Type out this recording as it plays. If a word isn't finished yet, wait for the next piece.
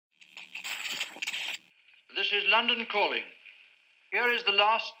This is London Calling. Here is the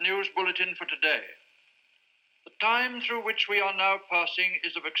last news bulletin for today. The time through which we are now passing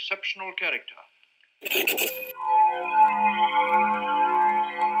is of exceptional character.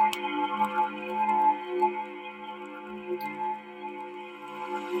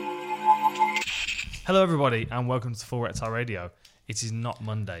 Hello everybody and welcome to Full Reptile Radio. It is not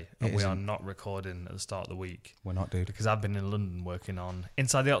Monday and we are not recording at the start of the week. We're not, dude. Because I've been in London working on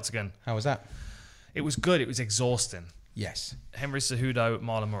Inside the Octagon. How was that? It was good. It was exhausting. Yes. Henry Cejudo,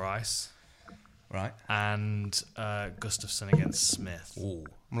 Marlon Moraes. Right. And Gustafsson against Smith. Ooh,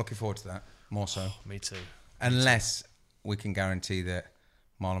 I'm looking forward to that. More so. Me too. Unless we can guarantee that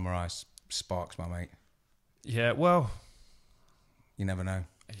Marlon Moraes sparks my mate. Yeah, well. You never know.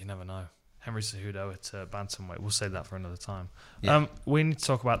 You never know. Henry Cejudo at bantamweight. We'll save that for another time. Yeah. We need to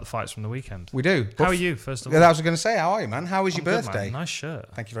talk about the fights from the weekend. We do. How are you, first of all? Yeah, I was going to say, how are you, man? How was your good, birthday? Man. Nice shirt.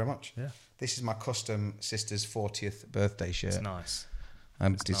 Thank you very much. Yeah. This is my custom sister's 40th birthday shirt. It's nice. I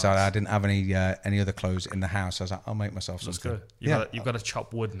decided I didn't have any other clothes in the house. I was like, I'll make myself something. That's good. You've got to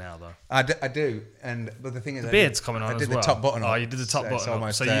chop wood now, though. I do. But the thing is, the beard's coming on as well. I did the top button. Oh, you did the top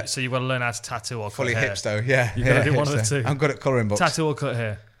button. So you've got to learn how to tattoo or cut fully hair. hipster, yeah. You've got to do one of the two. I'm good at colouring books. Tattoo or cut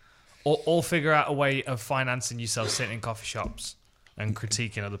hair. Or figure out a way of financing yourself sitting in coffee shops and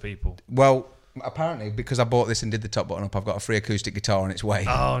critiquing other people. Well, apparently, because I bought this and did the top button up, I've got a free acoustic guitar on its way.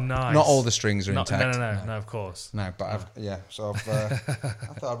 Oh, nice. Not all the strings are intact. No, of course. No, but I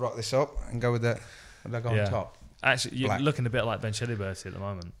thought I'd rock this up and go with the on top. Actually, you're Black. looking a bit like Ben Chiliberti at the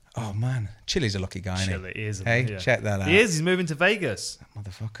moment. Oh, man. Chili's a lucky guy, isn't he? Chili is. Hey, check that out. He is. He's moving to Vegas. That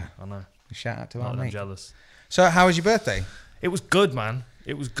motherfucker. I know. Shout out to I'm our mate. jealous. So, how was your birthday? It was good, man.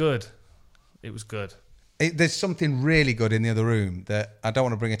 It was good. There's something really good in the other room that I don't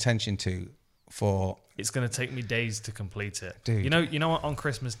want to bring attention to for... It's going to take me days to complete it. Dude. You know what? On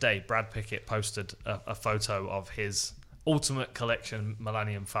Christmas Day, Brad Pickett posted a photo of his Ultimate Collection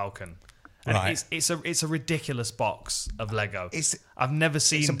Millennium Falcon. And right. It's a ridiculous box of Lego. I've never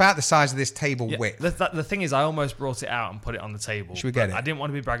seen... It's about the size of this table width. The thing is, I almost brought it out and put it on the table. Should we get it? I didn't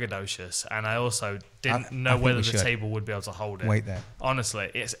want to be braggadocious, and I also didn't know whether the table would be able to hold it. Wait there.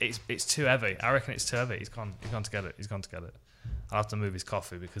 Honestly, it's too heavy. I reckon it's too heavy. He's gone to get it. I'll have to move his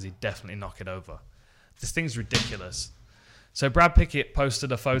coffee because he'd definitely knock it over. This thing's ridiculous. So Brad Pickett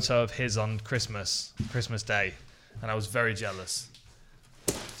posted a photo of his on Christmas Day, and I was very jealous.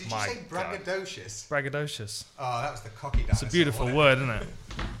 Did you say braggadocious? Braggadocious. Oh, that was the cocky dinosaur. It's a beautiful word, isn't it?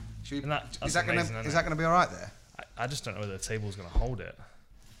 Is that going to be all right there? I just don't know whether the table's going to hold it.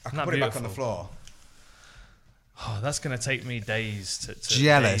 I can put it back on the floor. Oh, that's going to take me days to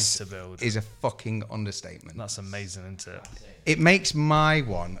jealous days to build. Is a fucking understatement. That's amazing, isn't it? It makes my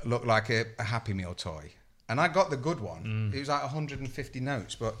one look like a Happy Meal toy. And I got the good one. It was like 150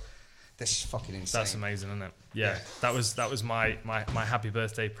 notes, but this is fucking insane. That's amazing, isn't it? Yeah. That was my happy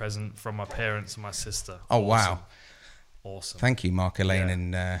birthday present from my parents and my sister. Oh, wow. Awesome. Thank you, Mark,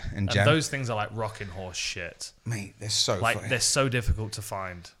 Elaine, and Jen. And those things are like rocking horse shit. Mate, they're so funny. They're so difficult to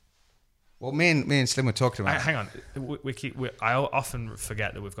find. Well, me and Slim were talking about. Hang on, I often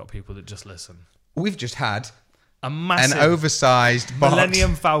forget that we've got people that just listen. We've just had an oversized box.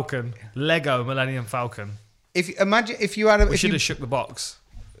 Millennium Falcon, Lego Millennium Falcon. Imagine if you had we should have shook the box.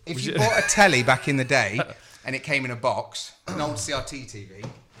 If you bought a telly back in the day and it came in a box, an old CRT TV.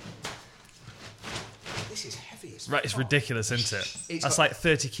 This is heavy as right, it's ridiculous, isn't it? That's like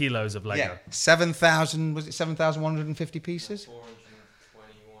 30 kilos of Lego. Yeah, 7,150 pieces?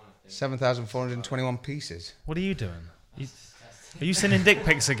 7,421 pieces. What are you doing? Are you sending dick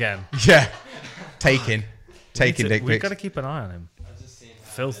pics again? Yeah, taking dick pics. We've got to keep an eye on him.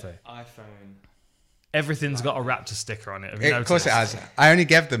 Filthy. iPhone. Everything's got a Raptor sticker on it. Have you noticed? Of course it has. I only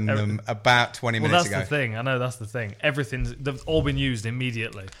gave them about 20 minutes ago. Well, that's the thing. I know that's the thing. They've all been used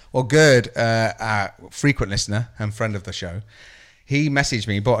immediately. Well, good. Our frequent listener and friend of the show, he messaged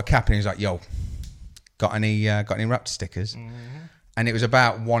me, he bought a cap, and he was like, "Yo, got any Raptor stickers?" Mm-hmm. And it was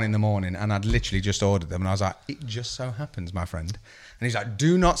about 1 a.m, and I'd literally just ordered them, and I was like, "It just so happens, my friend." And he's like,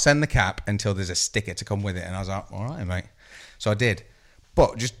 "Do not send the cap until there's a sticker to come with it." And I was like, "All right, mate." So I did.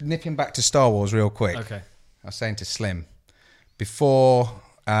 But just nipping back to Star Wars real quick. Okay. I was saying to Slim, before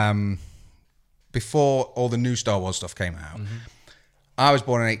all the new Star Wars stuff came out, I was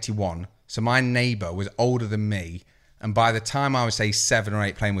born in 81, so my neighbour was older than me, and by the time I was, say, 7 or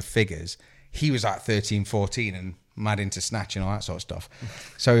 8 playing with figures, he was like 13, 14 and mad into Snatch and all that sort of stuff.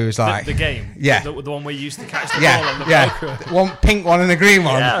 So he was like... The game? Yeah. The one where you used to catch the ball on the poker. One pink one and a green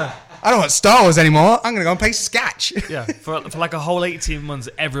one. Yeah. I don't want Star Wars anymore. I'm going to go and play Sketch. Yeah, for like a whole 18 months,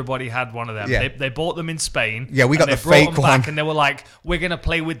 everybody had one of them. Yeah. They bought them in Spain. Yeah, we got and the they brought fake them back one. and they were like, we're going to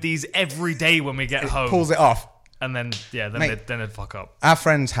play with these every day when we get home. Pulls it off. And then, Mate, they'd fuck up. Our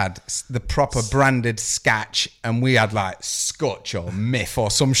friends had the proper branded Sketch, and we had like Scotch or Miff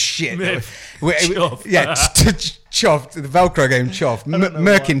or some shit. Miff. Chuff. Yeah, Chuff. The Velcro game Chuff.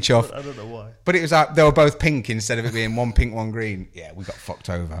 Merkin Chuff. I don't know why. But it was like they were both pink instead of it being one pink, one green. Yeah, we got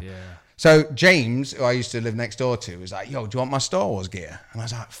fucked over. Yeah. So James, who I used to live next door to, was like, "Yo, do you want my Star Wars gear?" And I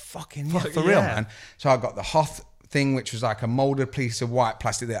was like, "Fucking yeah, for real, man." So I got the Hoth thing, which was like a molded piece of white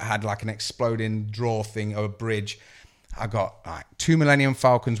plastic that had like an exploding drawer thing or a bridge. I got like 2 Millennium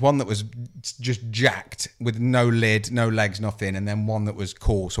Falcons, one that was just jacked with no lid, no legs, nothing, and then one that was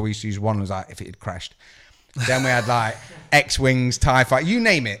cool. So we used to use one that was like if it had crashed. Then we had like X-Wings, TIE Fighter, you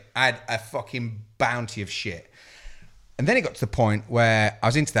name it. I had a fucking bounty of shit. And then it got to the point where I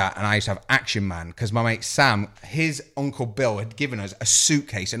was into that, and I used to have Action Man because my mate Sam, his uncle Bill had given us a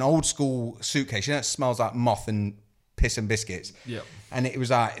suitcase, an old school suitcase. You know, it smells like moth and piss and biscuits. Yep. And it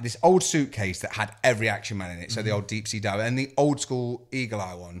was like this old suitcase that had every Action Man in it. So the old Deep Sea Diver and the old school Eagle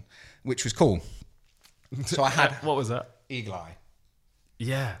Eye one, which was cool. So I had What was that? Eagle Eye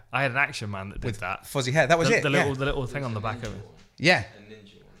Yeah, I had an Action Man that did with that. fuzzy hair. That was it. The Yeah. little thing on the back of it. Yeah.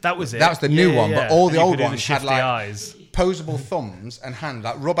 That was it. That was the new one, but all the And you old could do the ones had shifty like eyes. posable thumbs and hands,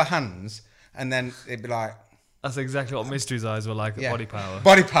 like rubber hands, and then it'd be like That's exactly what Mystery's eyes were like at yeah. Body Power.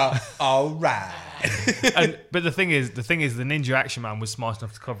 Body power. All right. But the thing is, the Ninja Action Man was smart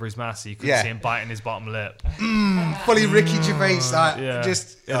enough to cover his mouth, so you couldn't Yeah. see him biting his bottom lip. Fully Ricky Gervais, like Yeah,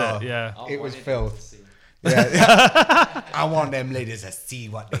 just yeah. it was filth. Yeah. I want them ladies to see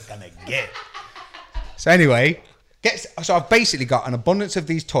what they're gonna get. So anyway, so I've basically got an abundance of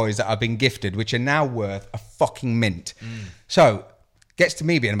these toys that I've been gifted, which are now worth a fucking mint. So gets to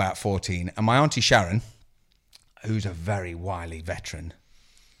me being about 14, and my auntie Sharon, who's a very wily veteran,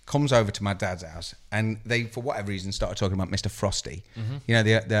 comes over to my dad's house, and they, for whatever reason, started talking about Mr. Frosty. You know,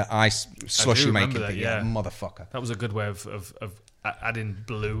 the ice slushy remember making that, thing. yeah. Motherfucker. That was a good way of adding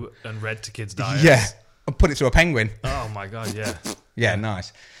blue and red to kids' diets. Yeah. And put it through a penguin. Oh my god, yeah. Yeah,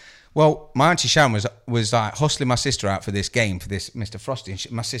 nice. Well, my auntie Sharon was like hustling my sister out for this game, for this Mr. Frosty.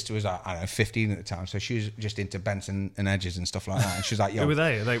 And my sister was like, I don't know, 15 at the time, so she was just into Benson and Edges and stuff like that. And she was like, "Yo, Who were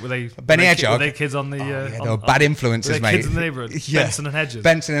they? Were they Benny Hedgehog. Were they kids on the? yeah, on- they were bad influences, were they mate. kids in the neighbourhood. Yeah. Benson and Hedges.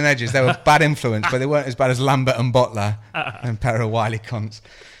 Benson and Edges. They were bad influence, but they weren't as bad as Lambert and Butler and a pair of wily cunts.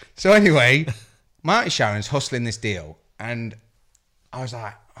 So anyway, my auntie Sharon's hustling this deal, and I was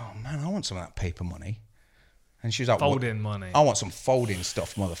like, "Oh man, I want some of that paper money." And she was like, Folding money. I want some folding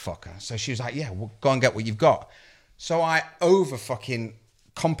stuff, motherfucker. So she was like, yeah, well, go and get what you've got. So I over fucking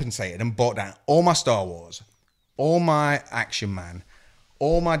compensated and bought down all my Star Wars, all my Action Man,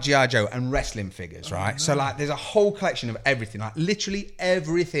 all my G.I. Joe and wrestling figures, right? So like there's a whole collection of everything, like literally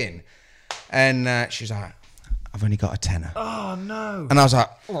everything. And she was like, I've only got a tenner. Oh no. And I was like,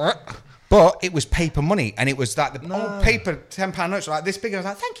 what? But it was paper money, and it was like the old paper £10 notes were like this big. I was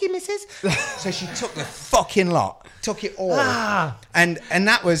like, thank you, missus. So she took the fucking lot, took it all. And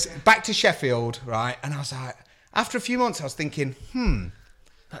that was back to Sheffield, right? And I was like, after a few months, I was thinking,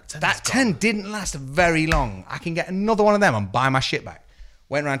 that 10 didn't last very long. I can get another one of them and buy my shit back.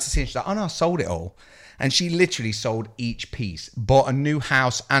 Went around to see, and she's like, oh no, I sold it all. And she literally sold each piece, bought a new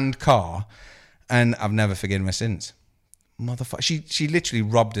house and car, and I've never forgiven her since. Motherfucker. She literally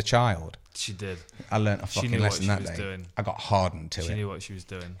robbed a child. She did. I learnt a fucking lesson that day. Doing. I got hardened to it. She knew what she was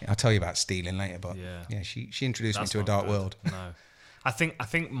doing. I'll tell you about stealing later, but yeah, she introduced me to a dark world. No. I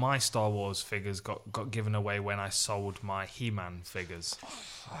think my Star Wars figures got given away when I sold my He-Man figers.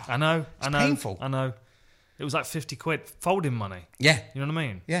 I know. Painful. I know. It was like 50 quid folding money. Yeah. You know what I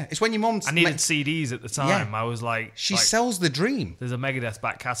mean? Yeah. It's when your mom's... I needed CDs at the time. Yeah. I was like... She sells the dream. There's a Megadeth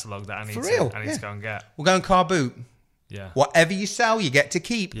back catalogue that I need, to go and get. We'll go and car boot. Yeah. Whatever you sell, you get to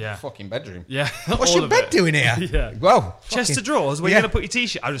keep. Yeah. Fucking bedroom. Yeah. What's all your of bed it. doing here? Yeah. Whoa. Chest of drawers? Where you going to put your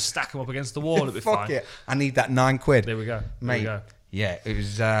t-shirt? I'll just stack them up against the wall. It'll be Fuck fine. it. I need that £9. There we go. Mate. Yeah. It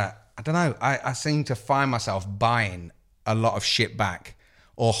was... I don't know. I seem to find myself buying a lot of shit back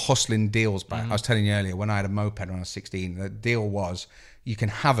or hustling deals back. I was telling you earlier, when I had a moped when I was 16, the deal was you can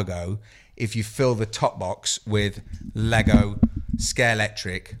have a go if you fill the top box with Lego, Scare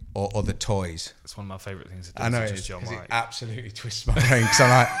Electric, or other toys. It's one of my favourite things to do. I know it it is, is, it absolutely twists my brain because I'm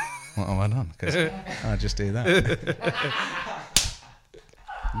like, what have I done? Because I just do that.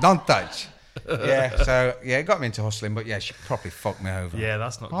 Don't touch. Yeah, so yeah, it got me into hustling, but yeah, she probably fucked me over. Yeah,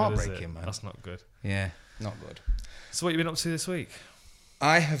 that's not good, is it? Heartbreaking, man. That's not good. Yeah, not good. So what have you been up to this week?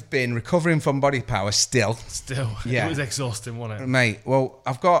 I have been recovering from body power still. Still. Yeah. It was exhausting, wasn't it? Mate, well,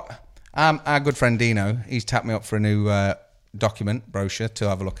 I've got Our good friend Dino, he's tapped me up for a new document brochure to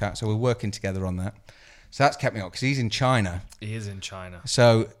have a look at. So we're working together on that. So that's kept me up because he's in China. He is in China.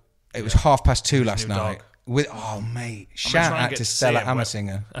 So it was 2:30 last His new night. dog. Mate, I'm shout gonna try and out get to see Stella him.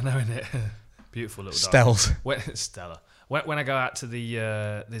 Hammersinger. I know, innit? Beautiful little dog. Stella. When I go out to the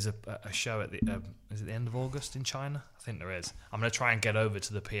there's a show at the is it the end of August in China? I think there is. I'm gonna try and get over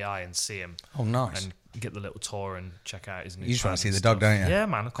to the PI and see him. Oh, nice. And get the little tour and check out his new. You just want to see the stuff. dog, don't you? Yeah,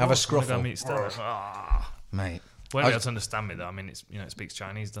 man. Of course. Have a I'm gonna scruffle. Go meet Stella. Mate. Won't be able to understand me though. I mean, it's it speaks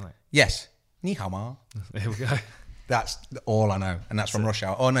Chinese, doesn't it? Yes. Ni hao ma. Here we go. That's all I know. And that's from Rush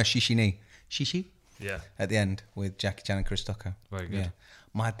Hour. Oh, no, Shishi Ni. Shishi? Yeah. At the end with Jackie Chan and Chris Tucker. Very good. Yeah.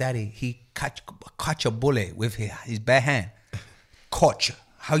 My daddy, he catch a bullet with his bare hand. Catch.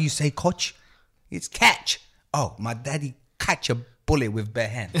 How you say catch? It's catch. Oh, my daddy catch a bullet with bare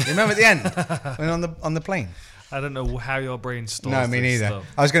hand. You remember at the end when on the plane? I don't know how your brain stores. No, me this neither. Stuff.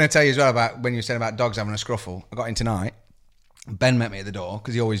 I was going to tell you as well about when you were saying about dogs having a scruffle. I got in tonight. Ben met me at the door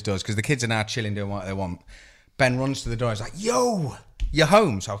because he always does because the kids are now chilling doing what they want. Ben runs to the door. He's like, "Yo, you're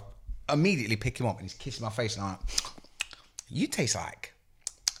home." So I immediately pick him up and he's kissing my face and I'm like, "You taste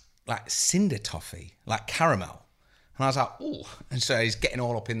like cinder toffee, like caramel." And I was like, "Oh," and so he's getting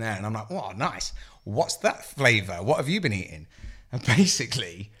all up in there and I'm like, "Oh, nice. What's that flavour? What have you been eating?" And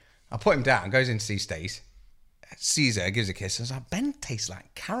basically, I put him down, goes in to see Stace, sees her, gives a kiss. I was like, "Ben tastes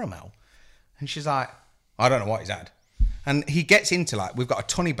like caramel," and she's like, "I don't know what he's had." And he gets into we've got a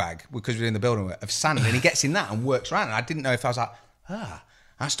tunny bag because we're in the building of sand, and he gets in that and works around. And I didn't know if I was like,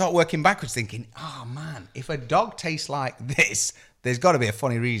 I start working backwards thinking, oh man, if a dog tastes like this, there's got to be a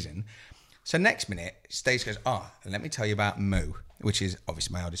funny reason. So next minute, Stace goes, and let me tell you about Moo, which is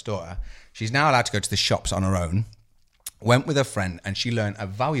obviously my eldest daughter. She's now allowed to go to the shops on her own. Went with her friend and she learned a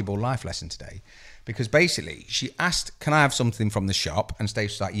valuable life lesson today because basically she asked, can I have something from the shop? And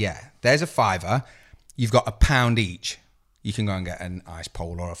Stace was like, yeah, there's a £5. You've got £1 each. You can go and get an ice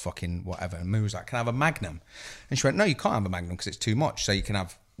pole or a fucking whatever. And Moo was like, can I have a Magnum? And she went, no, you can't have a Magnum because it's too much. So you can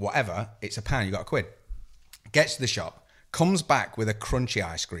have whatever. It's £1. You got £1. Gets to the shop, comes back with a crunchy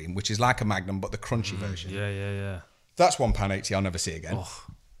ice cream, which is like a Magnum, but the crunchy version. Yeah. That's £1.80 I'll never see again. Oh,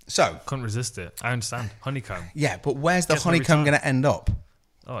 so. Couldn't resist it. I understand. Honeycomb. Yeah, but where's the Gets me every honeycomb time. going to end up?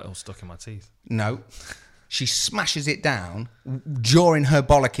 Oh, it all stuck in my teeth. No. She smashes it down during her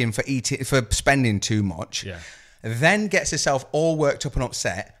bollocking for spending too much. Yeah. Then gets herself all worked up and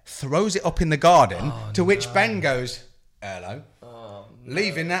upset, throws it up in the garden, to which Ben goes, hello.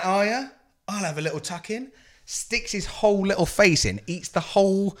 Leaving that, are you? I'll have a little tuck in. Sticks his whole little face in, eats the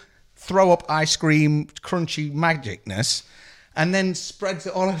whole throw up ice cream crunchy magicness, and then spreads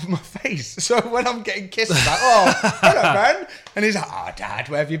it all over my face. So when I'm getting kissed, I'm like, oh, hello, Ben. And he's like, oh, Dad,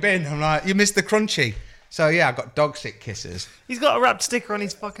 where have you been? I'm like, you missed the crunchy. So yeah, I got dog sick kisses. He's got a wrapped sticker on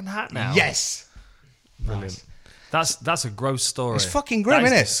his fucking hat now. Yes. Brilliant. Nice. That's a gross story. It's fucking grim, That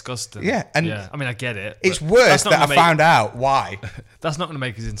isn't it? Disgusting. Yeah, and I mean, I get it. It's but worse that's not that I gonna found out why. That's not going to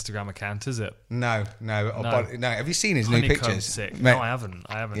make his Instagram account, is it? No. Have you seen his new Honeycomb pictures? sick. Mate, No, I haven't.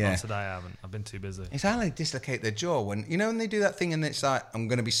 Yeah. Not today. I haven't. I've been too busy. It's how they dislocate their jaw when they do that thing and it's like, I'm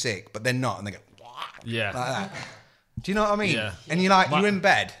going to be sick, but they're not, and they go Yeah. like that. Do you know what I mean? Yeah. And you're like, you're in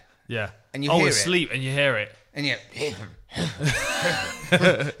bed Yeah. and you hear it. asleep and you hear it. and you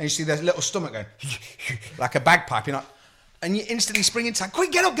and you see their little stomach going like a bagpipe. You're like, and you instantly spring into like,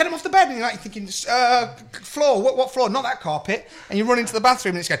 quick, get up, get him off the bed. And you're like thinking, floor, what floor? Not that carpet. And you run into the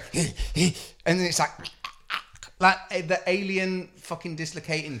bathroom and it's going, and then it's like the alien fucking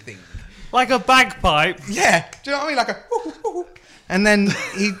dislocating thing. Like a bagpipe. Yeah, do you know what I mean? Like a, and then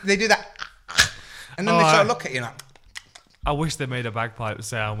they do that, and then they sort of look at you like, I wish they made a bagpipe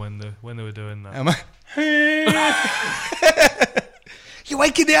sound when they were doing that. am I? You're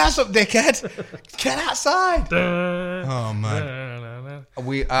waking the ass up, dickhead. Get outside. Oh man.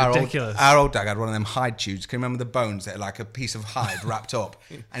 Ridiculous. Our old dad had one of them hide tubes. Can you remember the bones that are like a piece of hide wrapped up?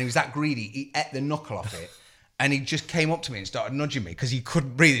 And he was that greedy, he ate the knuckle off it. And he just came up to me and started nudging me because he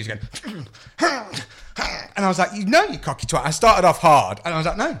couldn't breathe. He was going, and I was like, you cocky twat. I started off hard. And I was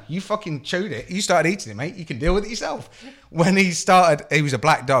like, no, you fucking chewed it. You started eating it, mate. You can deal with it yourself. When he was a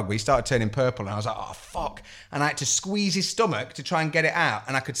black dog, but he started turning purple. And I was like, oh, fuck. And I had to squeeze his stomach to try and get it out.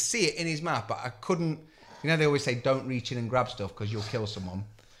 And I could see it in his mouth, but I couldn't. You know, they always say, don't reach in and grab stuff because you'll kill someone.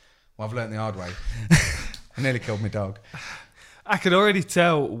 Well, I've learned the hard way. I nearly killed my dog. I can already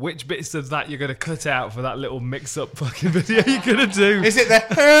tell which bits of that you're going to cut out for that little mix-up fucking video you're going to do. Is it there?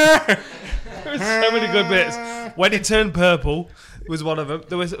 There's so many good bits. When it turned purple was one of them.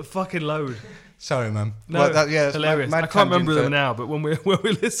 There was a fucking load. Sorry, man. No, Well, that's hilarious. mad I can't remember tangent them now, but when we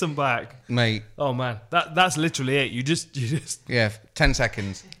listen back, mate. oh man, that's literally it. You just Yeah, 10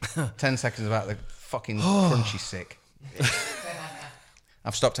 seconds. 10 seconds about the fucking crunchy sick.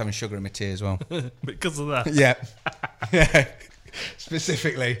 I've stopped having sugar in my tea as well. because of that. Yeah. Yeah.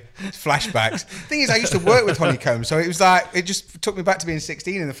 Specifically, flashbacks. Thing is, I used to work with honeycomb, so it was like, it just took me back to being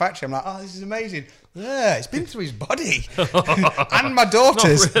 16 in the factory. I'm like, oh, this is amazing. Yeah, it's been through his body. And my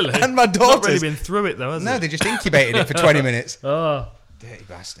daughters. Not really. And my daughters. Not really been through it though, has No, it? they just incubated it for 20 minutes. Oh. Dirty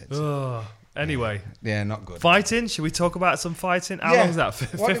bastards. Oh. Anyway, Yeah, not good. fighting. Should we talk about some fighting? How Yeah. long is that?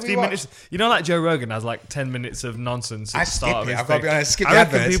 What did we 15 watch? minutes. You know, like Joe Rogan has like 10 minutes of nonsense at I the start of skip it. his I've got to thing. be honest. Skip I the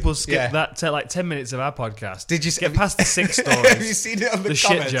reckon adverts. people skip Yeah. that to like 10 minutes of our podcast. Did you get past the 6 stories? Have you seen it on the shit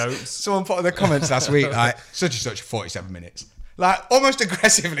comments? jokes. Someone put in the comments last week, like, such and such 47 minutes. Like, almost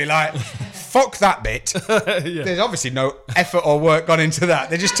aggressively, like, fuck that bit. Yeah. There's obviously no effort or work gone into that.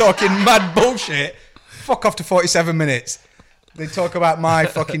 They're just talking mad bullshit. Fuck off to 47 minutes. They talk about my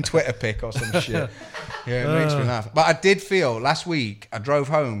fucking Twitter pic or some shit. Yeah, it makes me laugh. But I did feel last week, I drove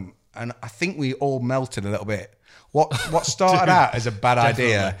home and I think we all melted a little bit. What started out as a bad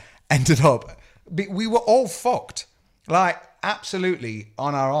idea ended up, we were all fucked. Like, absolutely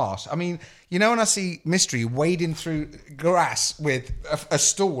on our arse. I mean, you know, when I see Mystery wading through grass with a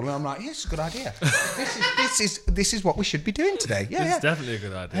stool, and I'm like, yeah, it's a good idea. This is what we should be doing today. Yeah, It's definitely a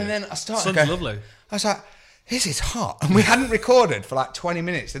good idea. And then I started Sun's going, lovely. I was like, this is hot. And we hadn't recorded for like 20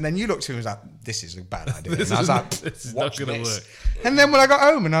 minutes. And then you looked at me and was like, this is a bad idea. And I was like, this is watch not going to this. work. And then when I got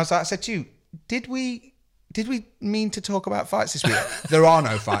home and I said to you, did we mean to talk about fights this week? There are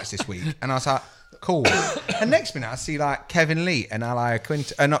no fights this week. And I was like, cool. And next minute I see like Kevin Lee and Ally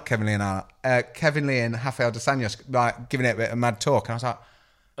Quint, not Kevin Lee and Ally, Kevin Lee and Rafael Dos Anjos like giving it a bit of mad talk. And I was like,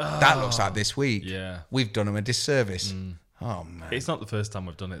 that looks like this week. Yeah. We've done them a disservice. Oh man. It's not the first time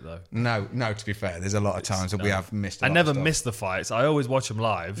we've done it though. No, to be fair, there's a lot of times that we have missed a I lot never of stuff. miss the fights. I always watch them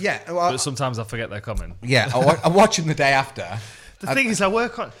live. Yeah, well, but sometimes I forget they're coming. Yeah, I watch them the day after. The thing is, I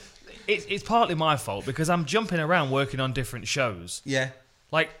work on. It's partly my fault because I'm jumping around working on different shows. Yeah.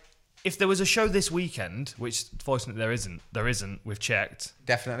 Like, if there was a show this weekend, which fortunately there isn't. We've checked.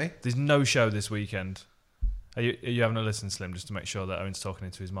 Definitely. There's no show this weekend. Are you having a listen, Slim, just to make sure that Owen's talking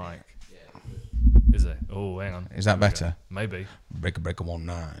into his mic? Is it? Oh, hang on. Is that There we better? go. Maybe. Breaker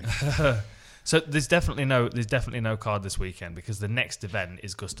 19. So there's definitely no card this weekend because the next event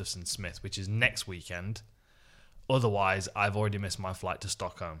is Gustafsson Smith, which is next weekend. Otherwise, I've already missed my flight to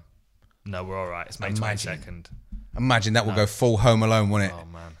Stockholm. No, we're all right. It's May 22nd. Imagine that will go full Home Alone, wouldn't it? Oh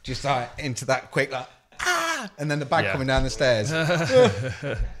man! Just like into that quick, like and then the bag Yeah. coming down the stairs.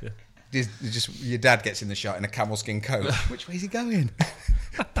 just your dad gets in the shot in a camel skin coat. Which way is he going?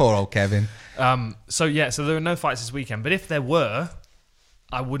 Poor old Kevin. So there are no fights this weekend. But if there were,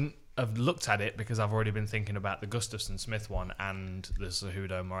 I wouldn't have looked at it because I've already been thinking about the Gustafsson Smith one and the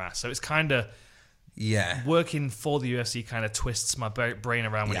Cejudo Moraes. So it's kind of working for the UFC kind of twists my brain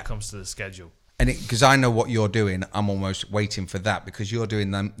around when it comes to the schedule. And because I know what you're doing, I'm almost waiting for that because you're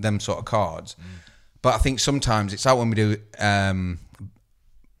doing them sort of cards. But I think sometimes it's like when we do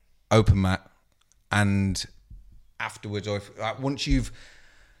open mat and afterwards, or if, like, once you've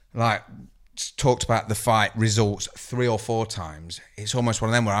like talked about the fight results 3 or 4 times, it's almost one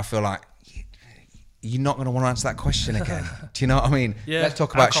of them where I feel like you're not going to want to answer that question again. Do you know what I mean? Yeah. Let's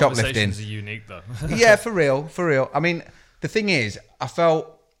talk about shoplifting. Conversations are unique though. Yeah, for real. I mean, the thing is, I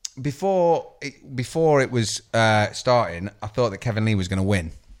felt before it was starting, I thought that Kevin Lee was going to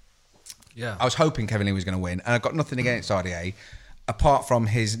win. Yeah. I was hoping Kevin Lee was going to win, and I've got nothing against RDA, apart from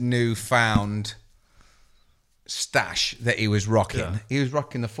his newfound stash that he was rocking. Yeah. He was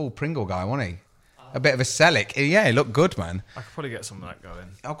rocking the full Pringle guy, wasn't he? A bit of a Selic. Yeah, he looked good, man. I could probably get some of that going.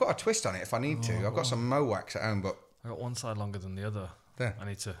 I've got a twist on it if I need to. I've got some Mo wax at home, but I got one side longer than the other. There. I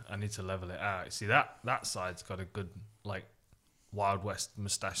need to level it out. See that side's got a good like Wild West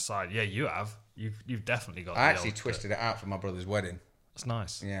moustache side. Yeah, you have. You've definitely got. I actually twisted it out for my brother's wedding. It's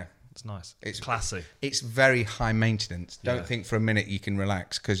nice. Yeah. It's nice. It's classy. It's very high maintenance. Don't Yeah. think for a minute you can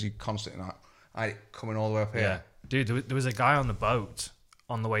relax because you're constantly like, I had it coming all the way up here. Yeah, dude. There was a guy on the boat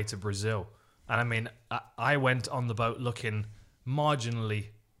on the way to Brazil, and I mean, I went on the boat looking marginally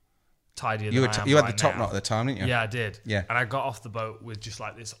tidier. You than had I am the right top now. knot at the time, didn't you? Yeah, I did. Yeah. And I got off the boat with just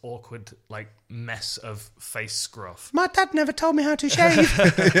like this awkward like mess of face scruff. My dad never told me how to shave.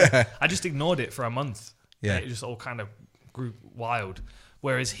 I just ignored it for a month. Yeah. And it just all kind of grew wild.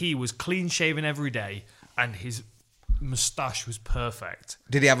 Whereas he was clean shaven every day and his moustache was perfect.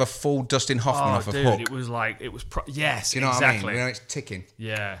 Did he have a full Dustin Hoffman off of dude, Hook? it was like, yes, Do you know exactly. what I mean? You know, it's ticking.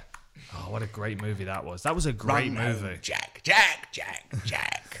 Yeah. Oh, what a great movie that was. That was a great Run, movie. Jack.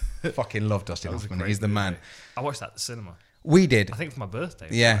 Fucking love Dustin That was a Hoffman. great He's the man. movie. I watched that at the cinema. We did. I think for my birthday.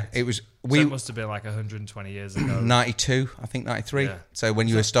 Yeah, right? it was. So We it must have been like 120 years ago. 92, I think 93. Yeah. So when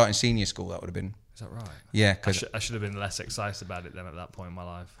you were starting senior school, that would have been. Is that right? Yeah, I, because I should have been less excited about it then at that point in my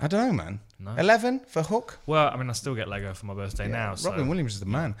life. I don't know, man. No. 11 for Hook. Well, I mean, I still get Lego for my birthday now. So. Robin Williams is the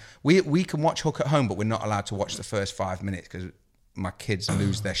man. We can watch Hook at home, but we're not allowed to watch the first 5 minutes because my kids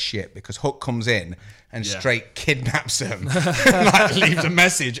lose their shit because Hook comes in and straight kidnaps them, like leaves a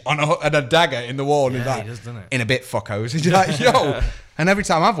message on a dagger in the wall, and he's like, he does, doesn't it? in a bit, fuckos. He's like, yo. And every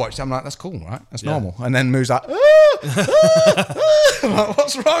time I've watched it, I'm like, that's cool, right? That's normal. And then Moo's like, I'm like,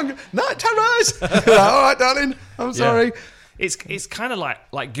 what's wrong? Night terrors. Like, all right, darling, I'm sorry. It's kind of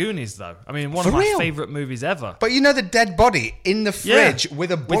like Goonies, though. I mean, one of For my real? favourite movies ever. But you know the dead body in the fridge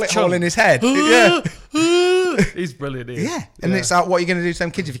with a bullet hole Chung. in his head. Yeah. He's brilliant. He is. Yeah. And it's like, what are you going to do to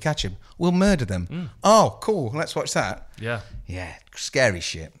them kids if you catch them? We'll murder them. Oh, cool. Let's watch that. Yeah. Yeah. Scary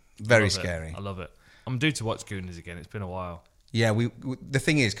shit. Very Love scary. it. I love it. I'm due to watch Goonies again. It's been a while. Yeah. The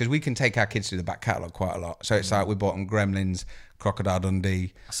thing is, because we can take our kids through the back catalogue quite a lot. So it's like we bought them Gremlins, Crocodile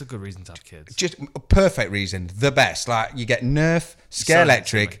Dundee. That's a good reason to have kids. Just a perfect reason. The best. Like you get Nerf, Scare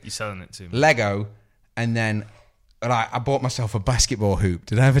Electric, You're selling it to me. Lego, and then like I bought myself a basketball hoop.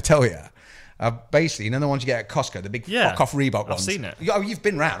 Did I ever tell you? Basically, you know the ones you get at Costco, the big fuck off Reebok ones. I've seen it. You've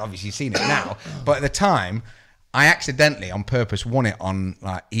been round, obviously, you've seen it now. But at the time, I accidentally, on purpose, won it on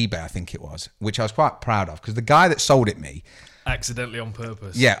like eBay, I think it was, which I was quite proud of because the guy that sold it me. Accidentally on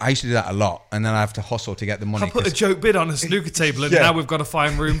purpose. Yeah, I used to do that a lot, and then I have to hustle to get the money. I put a joke bid on a snooker table, and now we've got to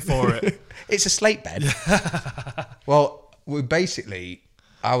find room for it. It's a slate bed. Well, we basically.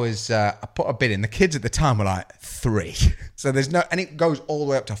 I put a bid in. The kids at the time were like 3. So there's no, and it goes all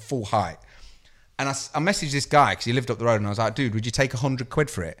the way up to full height. And I messaged this guy because he lived up the road and I was like, dude, would you take 100 quid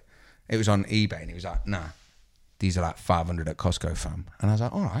for it? It was on eBay and he was like, nah, these are like 500 at Costco, fam. And I was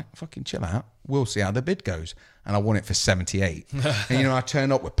like, all right, fucking chill out. We'll see how the bid goes. And I won it for 78. And you know, I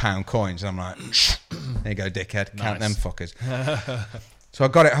turned up with pound coins and I'm like, there you go, dickhead. Count them fuckers. So I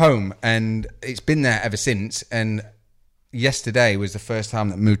got it home and it's been there ever since. And yesterday was the first time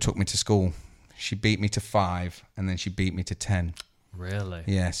that Moo took me to school. She beat me to 5 and then she beat me to 10. Really?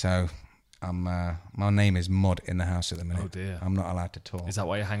 Yeah, so my name is Mud in the house at the minute. Oh dear. I'm not allowed to talk. Is that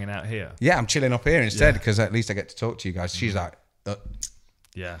why you're hanging out here? Yeah, I'm chilling up here instead because at least I get to talk to you guys. She's like,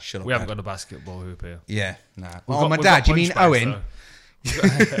 yeah. Shut up, we haven't Dad. got a basketball hoop here. Yeah, nah. We've My got dad, you punch mean bags, Owen?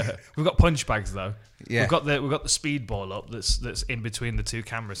 though. We've got punch bags though. Yeah. We've got the speed ball up that's in between the two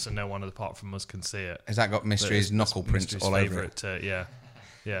cameras, so no one apart from us can see it. Has that got Mystery's knuckle prints Mystery's all over it? favourite,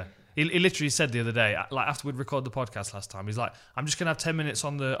 yeah. He literally said the other day, like after we'd recorded the podcast last time, he's like, "I'm just gonna have 10 minutes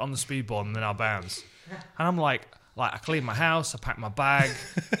on the speedball and then I'll bounce." And I'm like I cleaned my house, I packed my bag,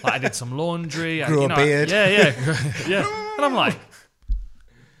 like I did some laundry, Grew a beard. yeah. And I'm like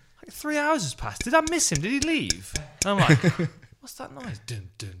 3 hours has passed. Did I miss him? Did he leave? And I'm like, what's that noise? Dun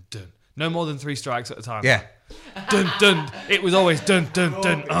dun dun. No more than 3 strikes at a time. Yeah. Dun dun. It was always dun dun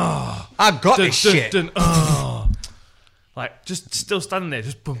dun. Oh. I got Dun, this dun, shit. dun, oh. Like just still standing there,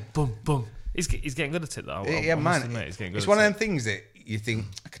 just boom, boom, boom. He's getting good at it though. Yeah, I must man. admit, he's getting good It's at one of it. them things that you think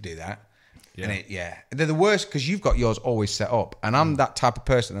I could do that. Yeah. And they're the worst because you've got yours always set up, and I'm that type of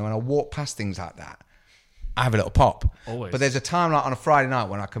person. And when I walk past things like that, I have a little pop. Always. But there's a time like on a Friday night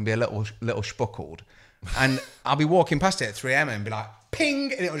when I can be a little spuckled, and I'll be walking past it at 3 a.m. and be like,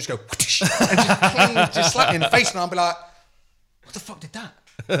 ping, and it'll just go, and just slap me in the face, and I'll be like, what the fuck did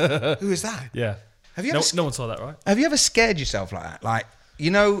that? Who is that? Yeah. Have you No, ever no one saw that, right? Have you ever scared yourself like that? Like,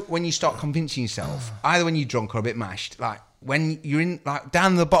 you know, when you start convincing yourself, either when you're drunk or a bit mashed, like when you're in, like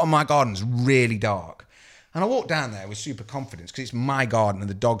down the bottom of my garden's really dark. And I walk down there with super confidence because it's my garden and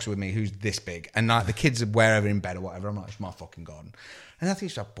the dog's with me who's this big. And like the kids are wherever in bed or whatever. I'm like, it's my fucking garden. And I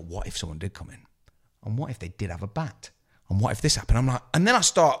think, but what if someone did come in? And what if they did have a bat? And what if this happened? I'm like, and then I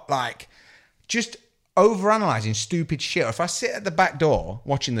start like just overanalyzing stupid shit. Or if I sit at the back door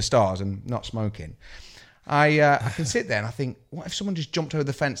watching the stars and not smoking, I can sit there and I think, what if someone just jumped over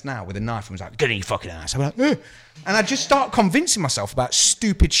the fence now with a knife and was like, get in your fucking ass? I'm like, ugh. And I just start convincing myself about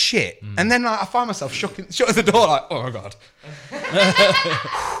stupid shit. And then like, I find myself shutting the door like, oh my God.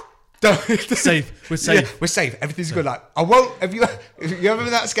 Safe. We're safe. Yeah, we're safe. Everything's good. Like, I won't, if you ever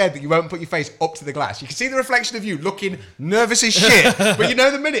been that scared that you won't put your face up to the glass, you can see the reflection of you looking nervous as shit. But you know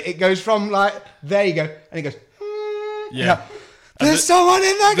the minute it goes from like, there you go. And it goes, Yeah. like, there's someone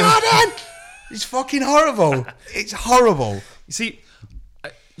in the garden. It's fucking horrible. It's horrible. You see,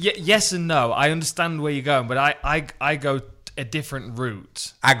 yes and no. I understand where you're going, but I go a different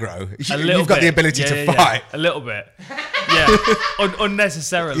route. Aggro. A little You've got bit. the ability to Yeah. fight. A little bit.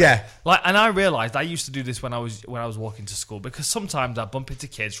 Unnecessarily. Yeah. Like, and I realised I used to do this when I was walking to school, because sometimes I bump into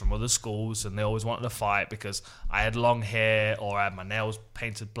kids from other schools and they always wanted to fight because I had long hair or I had my nails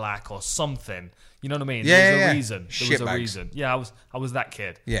painted black or something. You know what I mean? There was a reason. There was a reason. Yeah, I was that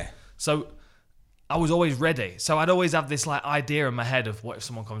kid. Yeah. So I was always ready. So I'd always have this like idea in my head of what if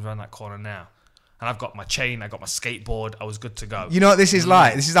someone comes around that corner now. And I've got my chain, I got my skateboard, I was good to go. You know what this is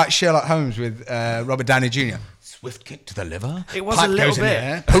like? This is like Sherlock Holmes with Robert Downey Jr. Swift kick to the liver. It was a little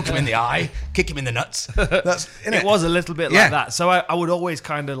bit. Poke him in the eye, kick him in the nuts. It was a little bit like that. So I would always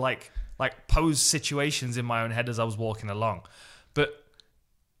kind of like pose situations in my own head as I was walking along. But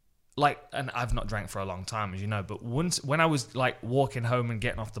and I've not drank for a long time, as you know, but when I was like walking home and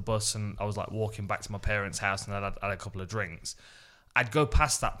getting off the bus and I was like walking back to my parents' house and I'd had a couple of drinks, I'd go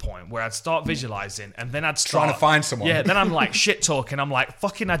past that point where I'd start visualizing and then I'd start trying to find someone. Yeah, then I'm like shit talking. I'm like,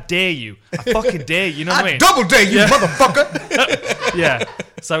 fucking, I dare you. I fucking dare you. You know what I mean? Double dare you, motherfucker. Yeah.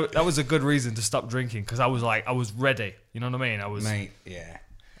 So that was a good reason to stop drinking, because I was ready. You know what I mean? Mate, yeah.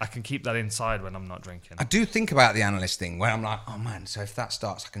 I can keep that inside when I'm not drinking. I do think about the analyst thing where I'm like, oh man, so if that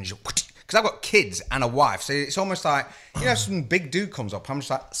starts, I can just... Because I've got kids and a wife, so it's almost like, you know, some big dude comes up, I'm just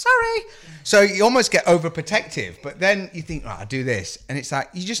like, sorry. So you almost get overprotective, but then you think, right, I'll do this. And it's like,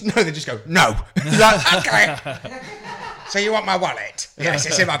 you just know they just go, no. You're like, okay. So you want my wallet? Yes,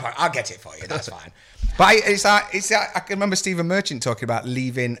 it's in my pocket. I'll get it for you, that's fine. But it's like, I can remember Stephen Merchant talking about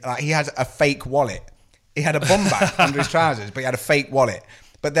leaving, like he had a fake wallet. He had a bum bag under his trousers, but he had a fake wallet.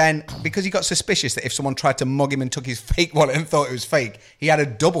 But then, because he got suspicious that if someone tried to mug him and took his fake wallet and thought it was fake, he had a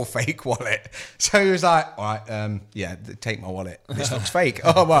double fake wallet. So he was like, all right, yeah, take my wallet. This looks fake.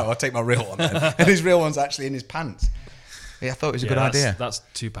 Oh, well, I'll take my real one then. And his real one's actually in his pants. Yeah, I thought it was a good idea. That's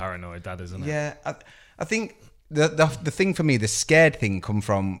too paranoid, that, isn't it? Yeah, I think the thing for me, the scared thing come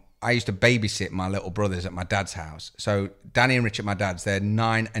from, I used to babysit my little brothers at my dad's house. So Danny and Rich at my dad's, they're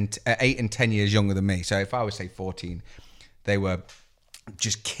 8 and 10 years younger than me. So if I was, say, 14, they were...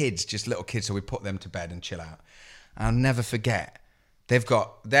 just kids, just little kids, so we put them to bed and chill out. And I'll never forget, they've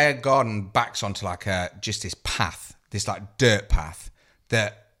got their garden backs onto like just this path, this like dirt path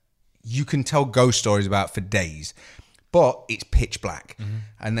that you can tell ghost stories about for days, but it's pitch black. Mm-hmm.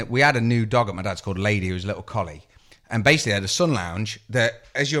 And that we had a new dog at my dad's called Lady, who was a little collie, and basically had a sun lounge that,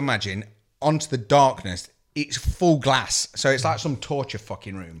 as you imagine, onto the darkness, it's full glass, so it's like some torture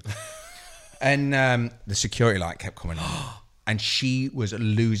fucking room. And the security light kept coming on. And she was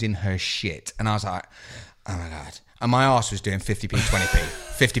losing her shit. And I was like, oh my God. And my arse was doing 50p, 20p,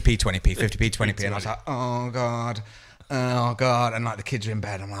 50p, 20p, 50p, 20p. And I was like, oh God. And like the kids are in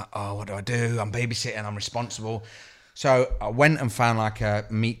bed. I'm like, oh, what do I do? I'm babysitting. I'm responsible. So I went and found like a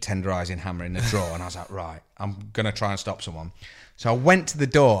meat tenderizing hammer in the drawer. And I was like, right, I'm going to try and stop someone. So I went to the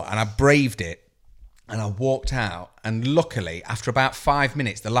door and I braved it. And I walked out. And luckily, after about 5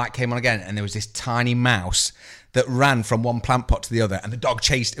 minutes, the light came on again. And there was this tiny mouse that ran from one plant pot to the other, and the dog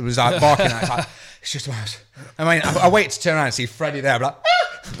chased. It was like barking at it. It's like, it's just a mouse. I mean, I waited to turn around and see Freddie there. I'm like,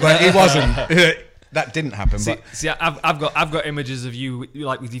 ah! But it wasn't. That didn't happen. See, I've got images of you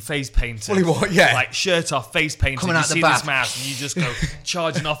like with your face painted, yeah, like shirt off, face painted. Coming you out the see bath. this mouse, and you just go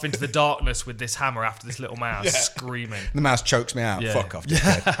charging off into the darkness with this hammer after this little mouse, screaming. The mouse chokes me out. Yeah. Fuck off.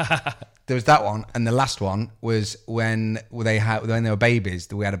 There was that one, and the last one was when they were babies.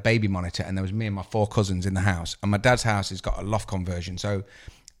 We had a baby monitor, and there was me and my 4 cousins in the house. And my dad's house has got a loft conversion, so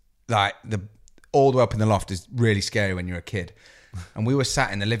like all the way up in the loft is really scary when you're a kid. And we were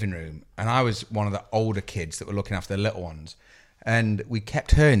sat in the living room, and I was one of the older kids that were looking after the little ones. And we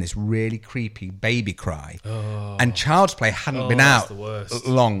kept hearing this really creepy baby cry. Oh. And Child's Play hadn't been out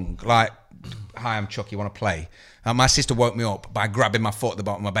long. Like, hi, I'm Chucky, want to play? My sister woke me up by grabbing my foot at the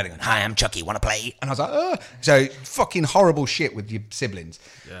bottom of my bed and going, hi, I'm Chucky, want to play? And I was like, oh. So fucking horrible shit with your siblings.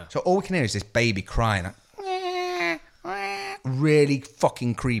 Yeah. So all we can hear is this baby crying. Like, really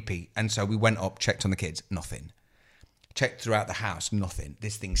fucking creepy. And so we went up, checked on the kids, nothing. Checked throughout the house, nothing.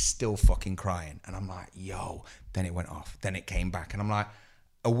 This thing's still fucking crying. And I'm like, yo. Then it went off. Then it came back. And I'm like,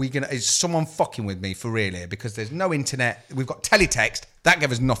 is someone fucking with me for real here? Because there's no internet. We've got teletext. That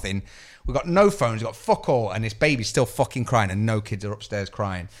gave us nothing. We've got no phones. We've got fuck all. And this baby's still fucking crying. And no kids are upstairs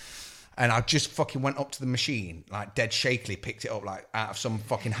crying. And I just fucking went up to the machine, like dead shakily, picked it up like out of some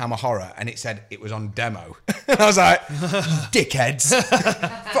fucking Hammer horror, and it said it was on demo. And I was like, dickheads.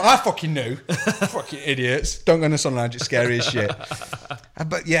 I fucking knew. Fucking idiots. Don't go in the sun lounge, it's scary as shit.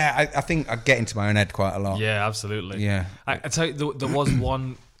 But yeah, I think I get into my own head quite a lot. Yeah, absolutely. Yeah. I tell you, there was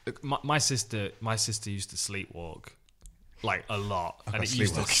one, my sister used to sleepwalk, like a lot. And it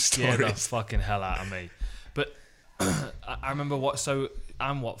used to scare the fucking hell out of me. But I remember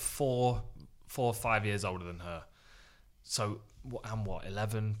I'm 4 or 5 years older than her, So I'm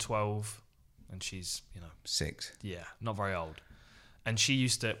 11, 12, and she's 6. Yeah, not very old. And she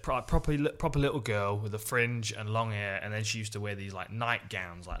used to proper little girl with a fringe and long hair, and then she used to wear these like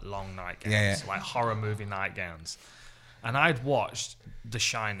nightgowns, like long nightgowns, like horror movie nightgowns. And I'd watched The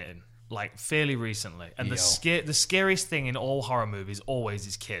Shining like fairly recently, and the scariest thing in all horror movies always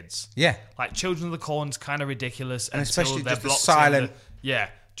is kids. Yeah, like Children of the Corn's kind of ridiculous, and especially they're just the silent.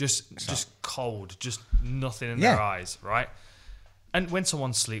 Just cold, just nothing in their eyes, right? And when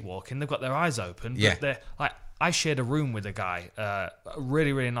someone's sleepwalking, they've got their eyes open. But they're like, I shared a room with a guy, a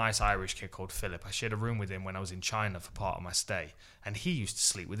really, really nice Irish kid called Philip. I shared a room with him when I was in China for part of my stay. And he used to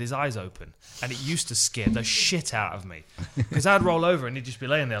sleep with his eyes open. And it used to scare the shit out of me. Because I'd roll over and he'd just be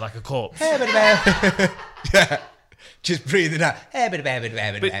laying there like a corpse. Yeah. Just breathing out.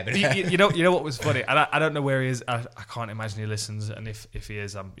 But you know what was funny? And I don't know where he is. I can't imagine he listens. And if he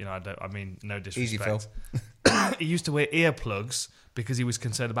is, no disrespect. Easy, Phil. He used to wear earplugs because he was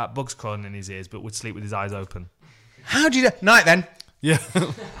concerned about bugs crawling in his ears, but would sleep with his eyes open. How do you do? Night then. Yeah.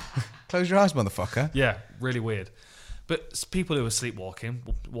 Close your eyes, motherfucker. Yeah, really weird. But people who are sleepwalking,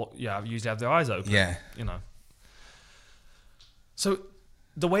 usually have their eyes open. Yeah. So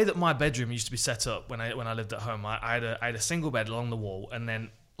the way that my bedroom used to be set up when I lived at home, I had a single bed along the wall, and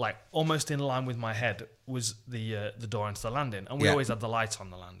then like almost in line with my head was the door into the landing, and we always had the light on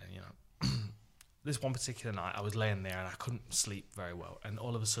the landing. This one particular night, I was laying there and I couldn't sleep very well, and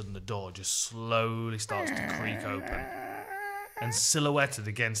all of a sudden the door just slowly starts to creak open, and silhouetted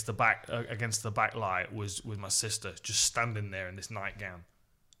against the back light was my sister just standing there in this nightgown,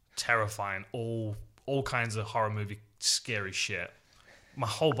 terrifying, all kinds of horror movie scary shit. My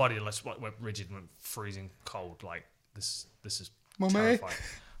whole body went rigid, went freezing cold. Like this is Mommy. terrifying.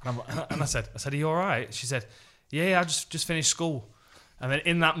 And I said, "Are you all right?" She said, "Yeah, I just finished school." And then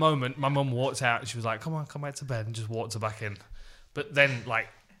in that moment, my mum walked out and she was like, come on, come back to bed, and just walked her back in. But then, like,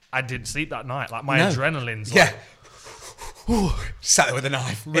 I didn't sleep that night. Like, my adrenaline's like... Sat there with a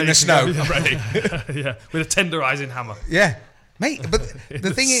knife in the snow. Ready. Yeah, with a tenderising hammer. Yeah. Mate, but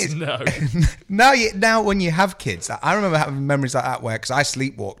the thing is... Now when you have kids, I remember having memories like that where... Because I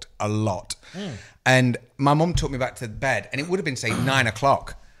sleepwalked a lot. And my mum took me back to bed, and it would have been, say, 9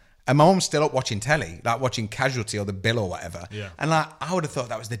 o'clock. And my mum's still up watching telly, like watching Casualty or The Bill or whatever. Yeah. And like, I would have thought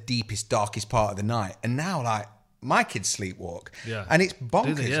that was the deepest, darkest part of the night. And now, like, my kids sleepwalk. Yeah. And it's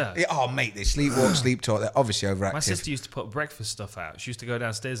bonkers. Do they? Yeah. Mate, they sleepwalk, sleep talk. They're obviously overactive. My sister used to put breakfast stuff out. She used to go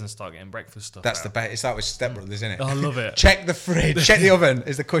downstairs and start getting breakfast stuff That's out. the best. It's like with Step Brothers, isn't it? Oh, I love it. Check the fridge. Check the oven.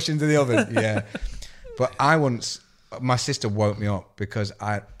 Is the cushions in the oven? Yeah. But my sister woke me up because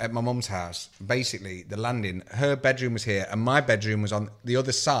at my mum's house, basically the landing, her bedroom was here and my bedroom was on the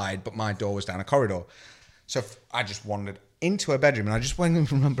other side, but my door was down a corridor. So I just wandered into her bedroom and I just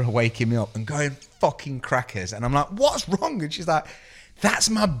remember her waking me up and going fucking crackers. And I'm like, what's wrong? And she's like, that's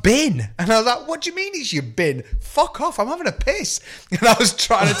my bin. And I was like, what do you mean it's your bin? Fuck off, I'm having a piss. And I was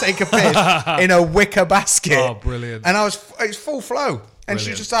trying to take a piss in a wicker basket. Oh, brilliant. And it's full flow. And Brilliant. she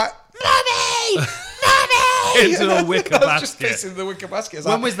was just like, Mummy! Into a wicker I was basket. just pissing in the wicker basket.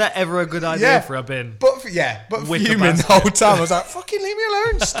 When was that ever a good idea for a bin? But Wicker fuming the basket. whole time. I was like, fucking leave me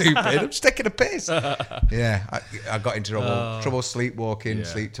alone, stupid. I'm just taking a piss. Yeah, I got into trouble sleepwalking,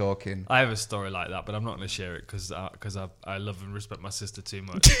 sleep talking. I have a story like that, but I'm not going to share it because I love and respect my sister too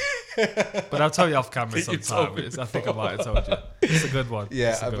much. But I'll tell you off camera sometime. I think I might have told you. It's a good one. Yeah,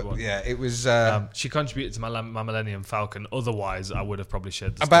 it's a good one. Yeah, it was... she contributed to my Millennium Falcon. Otherwise, I would have probably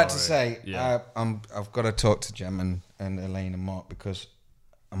shared the I'm story. about to say, I've got to talk to Jem and Elaine and Mark because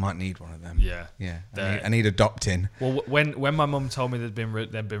I might need one of them. Yeah. I need adopting. Well, when my mum told me they'd been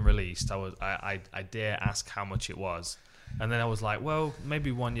released, I dare ask how much it was, and then I was like, well,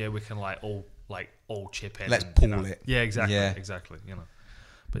 maybe one year we can all chip in. Let's and, pool it. Yeah, exactly.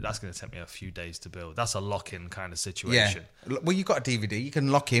 But that's going to take me a few days to build. That's a lock-in kind of situation. Yeah. Well, you got a DVD. You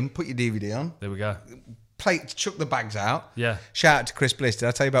can lock in, put your DVD on. There we go. Chuck the bags out. Yeah. Shout out to Chris Bliss. Did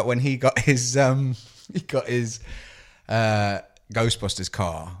I tell you about when he got his Ghostbusters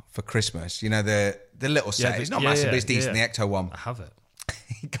car for Christmas? You know, the little set. It's not massive, but it's decent. The Ecto one. I have it.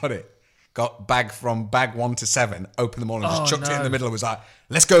 He got it. Got bag 1 to 7. Opened them all and just chucked it in the middle and was like,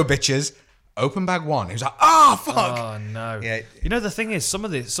 "Let's go, bitches." Open bag 1. He was like, "Oh fuck!" Oh no! Yeah. You know, the thing is, some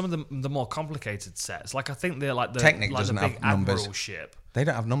of the more complicated sets, like I think they're like the Technic like doesn't the big have numbers. Admiral ship. They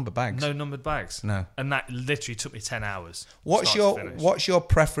don't have number bags. No numbered bags. No. And that literally took me 10 hours. What's your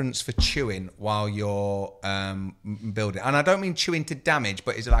preference for chewing while you're building? And I don't mean chewing to damage,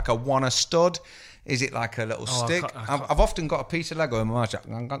 but is it like a stud? Is it like a little stick? I've often got a piece of Lego in my mouth.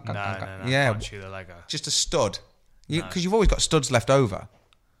 No, yeah, I can't chew the Lego. just a stud. Because you've always got studs left over.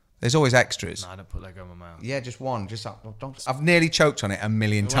 There's always extras. No, I don't put Lego in my mouth. Yeah, just one. Just don't. I've nearly choked on it a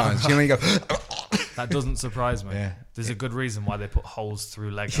million times. You know when you go. That doesn't surprise me. Yeah. There's a good reason why they put holes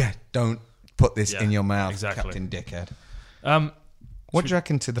through Lego. Yeah, don't put this in your mouth, exactly. Captain Dickhead. What do you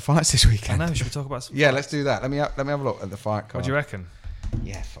reckon to the fights this weekend? I know. Should we talk about some? Yeah, fights? let's do that. Let me have a look at the fight card. What do you reckon?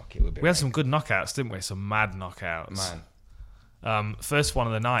 Yeah, fuck it. We had some good knockouts, didn't we? Some mad knockouts. Man. First one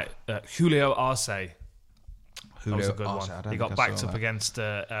of the night, Julio Arce. That was a good Arce, one. He got backed up against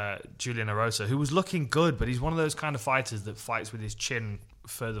Julian Erosa, who was looking good, but he's one of those kind of fighters that fights with his chin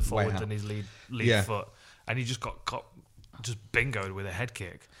further forward than his lead foot, and he just got just bingoed with a head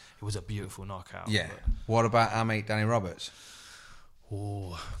kick. It was a beautiful knockout. Yeah. What about our mate Danny Roberts?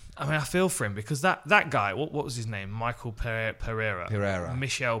 Oh, I mean, I feel for him because that guy, what was his name? Michael Pereira.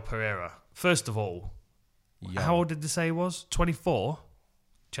 Michel Pereira. First of all, how old did they say he was? 24?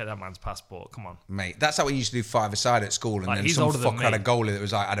 Check that man's passport. Come on. Mate, that's how we used to do five-a-side at school, and then some fucker had a goalie that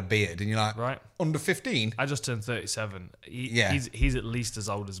was like, had a beard, and you're like, right, under 15? I just turned 37. He's at least as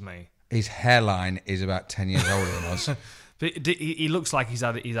old as me. His hairline is about 10 years older than us. But he looks like he's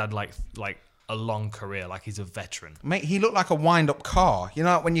had like a long career, like he's a veteran. Mate, he looked like a wind-up car. You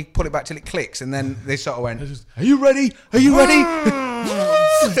know, like when you pull it back till it clicks, and then they sort of went, "Are you ready? Are you ready?"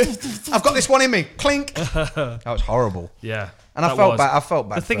 I've got this one in me. Clink. That was horrible. Yeah, and I felt bad. I felt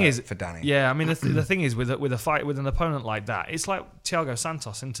bad. The thing is, for Danny. Yeah, I mean, the thing is with a fight with an opponent like that, it's like Thiago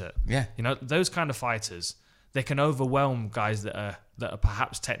Santos, isn't it? Yeah. You know, those kind of fighters, they can overwhelm guys that are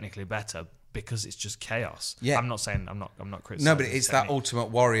perhaps technically better. Because it's just chaos. Yeah, I'm not criticizing. No, but it's that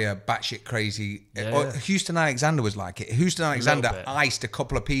Ultimate Warrior, batshit crazy. Yeah. Houston Alexander was like it. Houston Alexander iced a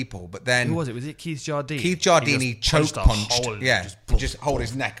couple of people, but then who was it? Was it Keith Jardine? Keith Jardine he choke punched. Yeah, just hold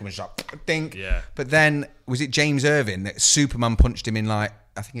his neck and was like dink. Yeah. But then was it James Irvin that Superman punched him in like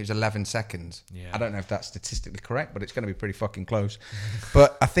I think it was 11 seconds. Yeah. I don't know if that's statistically correct, but it's going to be pretty fucking close.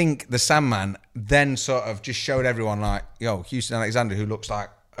 But I think the Sandman then sort of just showed everyone like, yo, Houston Alexander, who looks like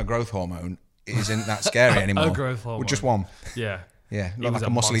a growth hormone, isn't that scary anymore. A growth hormone. With just one. Yeah. Yeah. Looked like a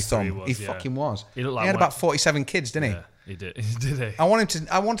muscly thumb. He fucking was. He looked like he had about 47 kids, didn't he? Yeah, he did. Did he? I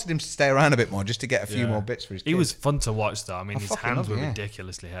wanted him to stay around a bit more just to get a few more bits for his kids. He was fun to watch though. I mean, his hands were him,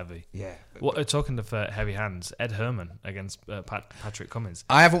 ridiculously heavy. Yeah. Talking of heavy hands, Ed Herman against Patrick Cummins.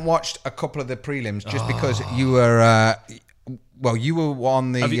 I haven't watched a couple of the prelims just because you were... you were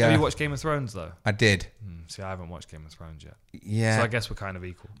on the... Have you watched Game of Thrones though? I did. See, I haven't watched Game of Thrones yet. Yeah. So I guess we're kind of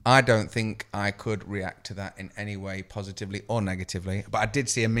equal. I don't think I could react to that in any way, positively or negatively. But I did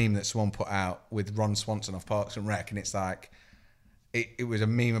see a meme that someone put out with Ron Swanson of Parks and Rec, and it's like, it was a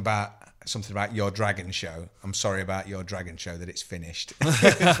meme about something about your dragon show. I'm sorry about your dragon show that it's finished.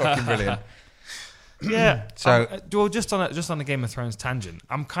 It's fucking brilliant. Yeah. So, well, just on a Game of Thrones tangent,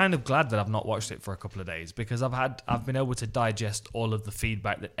 I'm kind of glad that I've not watched it for a couple of days because I've been able to digest all of the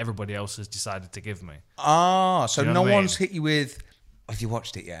feedback that everybody else has decided to give me. So you know no what I one's mean? hit you with. Have you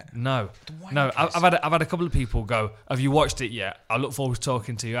watched it yet? No. I've had a couple of people go, "Have you watched it yet? I look forward to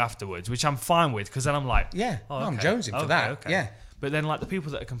talking to you afterwards," which I'm fine with because then I'm like, yeah, oh, okay. I'm jonesing for that. Okay. Yeah. But then like the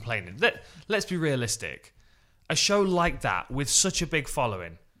people that are complaining, let's be realistic. A show like that with such a big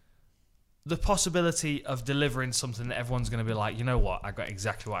following. The possibility of delivering something that everyone's going to be like, you know what, I got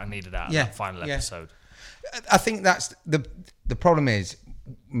exactly what I needed out of that final episode. I think that's the problem is,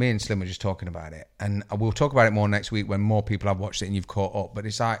 me and Slim were just talking about it, and we'll talk about it more next week when more people have watched it and you've caught up. But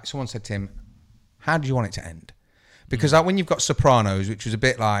it's like, someone said to him, how do you want it to end? Because like when you've got Sopranos, which was a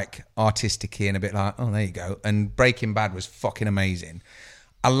bit like artistic-y and a bit like, oh, there you go, and Breaking Bad was fucking amazing.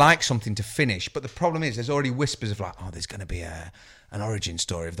 I like something to finish, but the problem is there's already whispers of like, oh, there's going to be an origin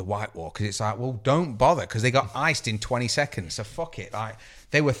story of the White Walkers. It's like, well, don't bother because they got iced in 20 seconds. So fuck it. Like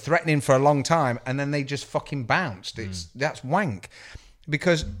they were threatening for a long time and then they just fucking bounced. That's wank.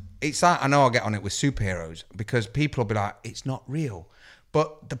 Because it's like, I know I'll get on it with superheroes because people will be like, it's not real.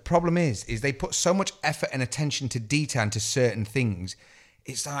 But the problem is they put so much effort and attention to detail into certain things.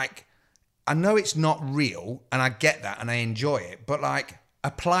 It's like, I know it's not real and I get that and I enjoy it, but like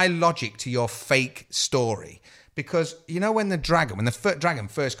apply logic to your fake story. Because, you know, when the dragon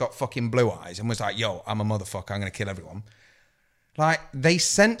first got fucking blue eyes and was like, yo, I'm a motherfucker, I'm going to kill everyone. Like, they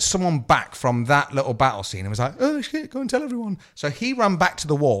sent someone back from that little battle scene and was like, oh, shit, go and tell everyone. So he ran back to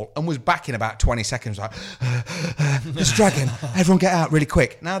the wall and was back in about 20 seconds like, this dragon, everyone get out really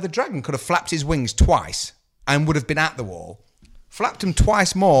quick. Now, the dragon could have flapped his wings twice and would have been at the wall, flapped them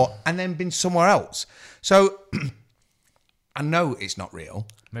twice more and then been somewhere else. So, I know it's not real.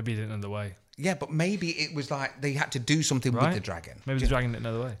 Maybe he didn't know the way. Yeah, but maybe it was like they had to do something with the dragon. Maybe the dragon didn't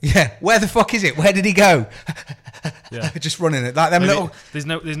know the way. Yeah, where the fuck is it? Where did he go? Yeah, just running it like them little. There's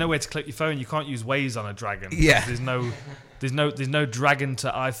no way to click your phone. You can't use Waze on a dragon. Yeah, there's no. There's no dragon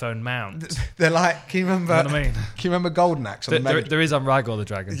to iPhone mount. They're like, can you remember? You know what I mean? Can you remember Golden Axe? There is on Rygor the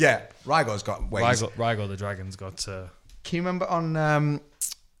dragon. Yeah, Rygor's got ways. Rygor the dragon's got. Can you remember on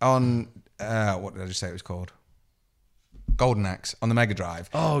what did I just say it was called? Golden Axe on the Mega Drive.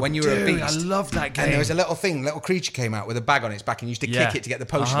 Oh, when you were a beast, I loved that game. and there was a little creature came out with a bag on its back, and you used to kick it to get the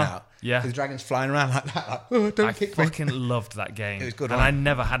potion out. Yeah, the dragon's flying around like that. Like, oh, don't kick me. I fucking loved that game. It was good. And I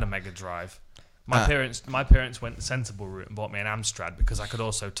never had a Mega Drive. My parents went the sensible route and bought me an Amstrad because I could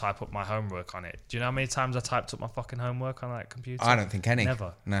also type up my homework on it. Do you know how many times I typed up my fucking homework on that computer? I don't think any.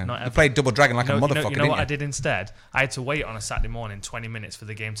 Never. No. Not You ever. played Double Dragon like a motherfucker, You know what I did instead? I had to wait on a Saturday morning 20 minutes for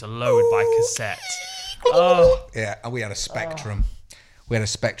the game to load by cassette. Oh. Yeah, and we had a Spectrum. We had a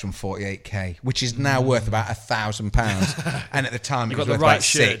Spectrum 48K, which is now worth about £1,000, and at the time You it got was the worth right about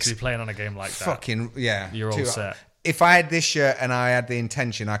shirt £6. to be playing on a game like that. Fucking yeah, You're all set. If I had this shirt and I had the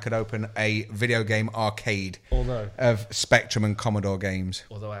intention, I could open a video game arcade of Spectrum and Commodore games.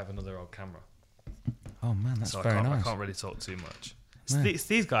 Although I have another old camera. Oh man, that's So very I nice. can't really talk too much. It's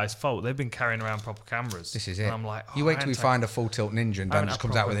these guys' fault. They've been carrying around proper cameras. This is it. And I'm like, you wait till we find a full tilt ninja and Dan just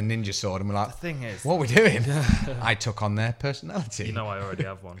comes out with a ninja sword and we're like, The thing is, what are we doing? I took on their personality. you know, I already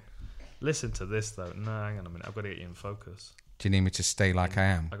have one. Listen to this though. No, hang on a minute. I've got to get you in focus. Do you need me to stay like I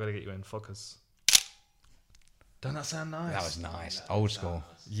am? I've got to get you in focus. Don't that sound nice? That was nice. Old school.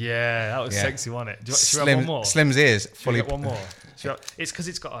 Yeah, that was sexy, wasn't it? Should we have one more? Slim's ears Should we fully. get one more. It's because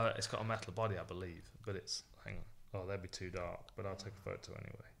it's got a metal body, I believe. But it's hang on. Oh, that'd be too dark. But I'll take a photo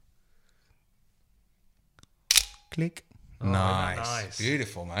anyway. Click. Oh, Nice.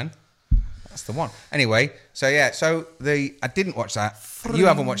 Beautiful, man. That's the one. Anyway, so yeah, I didn't watch that. You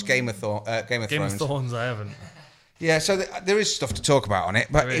haven't watched Game of Thrones. Game of Thorns, I haven't. Yeah, so there is stuff to talk about on it,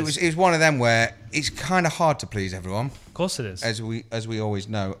 but it was one of them where it's kind of hard to please everyone. Of course it is. As we always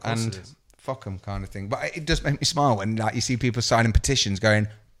know, and it is. fuck them kind of thing. But it does make me smile when like you see people signing petitions going,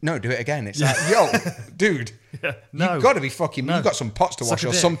 no, do it again. It's like, yo, dude, you've got to be fucking. You've got some pots to wash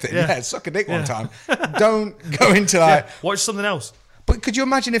or something. Yeah, suck a dick one time. Don't go into like watch something else. But could you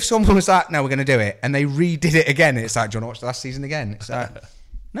imagine if someone was like, no, we're going to do it, and they redid it again? It's like, do you want to watch the last season again? It's like,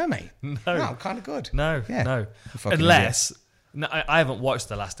 no, mate. No, I'm kind of good. No. Unless, I haven't watched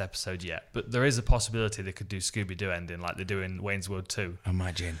the last episode yet, but there is a possibility they could do Scooby-Doo ending like they do in Wayne's World 2.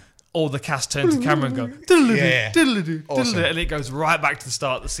 Imagine. All the cast turn to camera and go, diddle-a-doo, Awesome. and it goes right back to the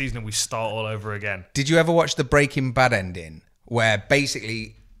start of the season and we start all over again. Did you ever watch the Breaking Bad ending, where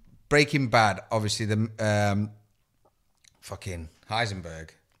basically Breaking Bad, obviously the fucking Heisenberg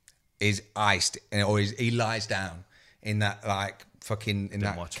is iced, or he lies down in that like fucking in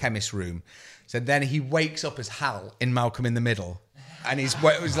that chemist room. So then he wakes up as Hal in Malcolm in the Middle, and he's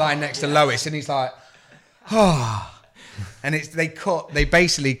lying next to Lois, and he's like, oh. And they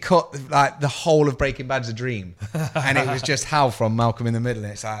basically cut like the whole of Breaking Bad's a dream, and it was just Hal from Malcolm in the Middle.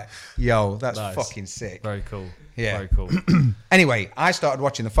 And it's like, yo, that's nice. fucking sick. Very cool. Yeah, very cool. Anyway, I started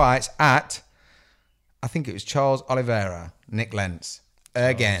watching the fights at, I think it was Charles Oliveira, Nick Lentz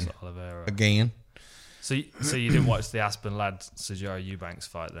again. So you didn't watch the Aspen Lad Sajara Eubanks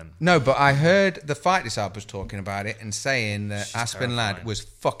fight then? No, but I heard the Fight Disciple was talking about it and saying that She's Aspen terrifying. Lad was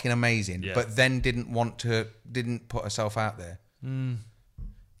fucking amazing, but then didn't put herself out there.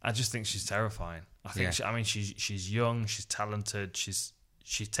 I just think she's terrifying. I think she's young, she's talented,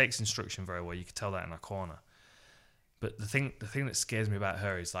 she takes instruction very well. You can tell that in her corner. But the thing that scares me about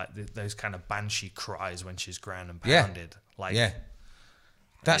her is like those kind of banshee cries when she's ground and pounded.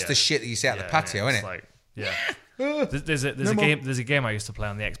 That's the shit that you see at the patio, isn't it? Like, there's a game I used to play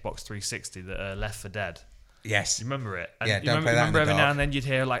on the Xbox 360 that Left 4 Dead. Yes, you remember it? And you don't play that. Remember in the every dark. now and then you'd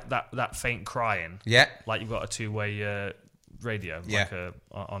hear like that faint crying. Yeah, like you've got a two-way radio,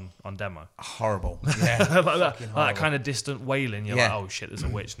 on demo. Horrible. Yeah, like that kind of distant wailing. You're like, oh shit, there's a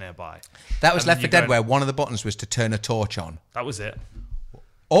witch nearby. That was Left 4 Dead, where one of the buttons was to turn a torch on. That was it.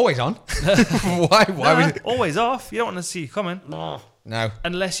 Always on. Why? Why was it always off? You don't want to see you coming. No.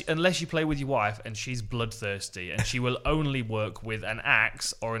 Unless you play with your wife and she's bloodthirsty and she will only work with an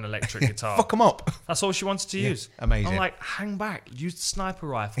axe or an electric guitar. Fuck them up. That's all she wanted to use. Amazing. I'm like, hang back. Use the sniper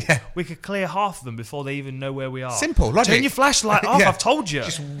rifle. We could clear half of them before they even know where we are. Simple logic. Turn your flashlight off. I've told you.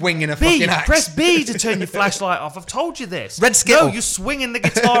 Just winging a fucking axe. Press B to turn your flashlight off. I've told you this. Red Skittle. No, you're swinging the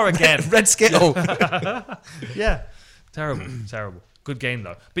guitar again. Red Skittle. Yeah. Terrible. Good game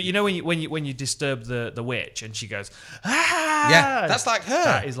though. But you know when you disturb the witch and she goes, ah! Yeah, that's like her.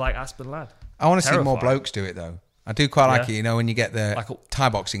 That is like Aspen Lad. I want to see more blokes do it though. I do quite like it, you know, when you get the Thai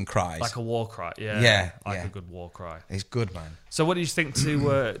boxing cries. Like a war cry. A good war cry. It's good, man. So what do you think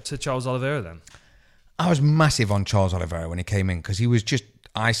to Charles Oliveira then? I was massive on Charles Oliveira when he came in because he was just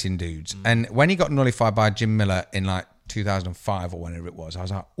icing dudes. And when he got nullified by Jim Miller in like 2005 or whenever it was. I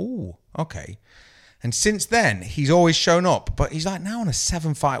was like, ooh, okay. And since then, he's always shown up, but he's like now on a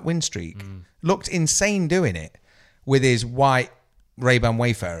 7-fight win streak. Looked insane doing it with his white Ray-Ban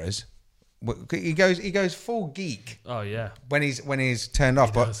Wayfarers. He goes full geek. Oh yeah. When he's turned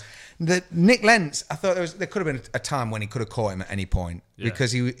off, but the Nick Lentz, I thought there could have been a time when he could have caught him at any point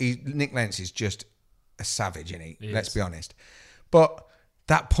because Nick Lentz is just a savage, isn't he? Let's be honest. But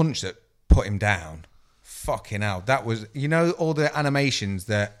that punch that put him down, fucking hell, that was all the animations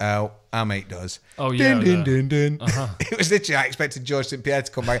that our mate does. Oh yeah. Dun, dun, dun, dun. It was literally I expected George St Pierre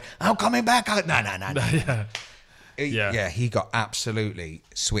to come back. I'm coming back. No. Yeah, he got absolutely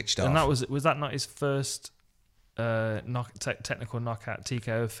switched off. And that was that not his first technical knockout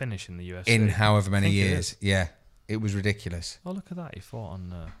TKO finish in the UFC? In however many years. Yeah, it was ridiculous. Oh, look at that. He fought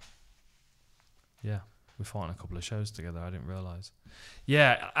on... we fought on a couple of shows together. I didn't realise.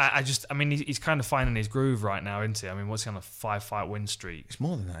 Yeah, I mean, he's kind of finding his groove right now, isn't he? I mean, what's he on a 5-fight win streak? It's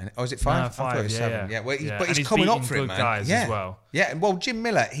more than that, isn't it? Oh, is it 5? No, 5, I thought it was 7. yeah. Well, Yeah. But And he's coming up for it, good man. guys as well. Yeah, well, Jim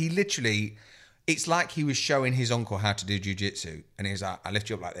Miller, he literally... It's like he was showing his uncle how to do jiu-jitsu. And he was like, I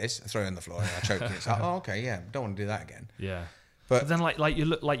lift you up like this, I throw you on the floor, and I choke you. It's like, oh, okay, yeah, don't want to do that again. Yeah. But then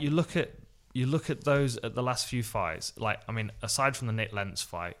you look at those at the last few fights. Like, I mean, aside from the Nick Lentz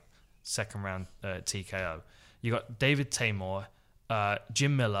fight, second round TKO, you got David Tamor,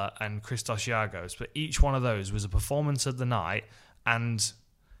 Jim Miller, and Christos Giagos. But each one of those was a performance of the night and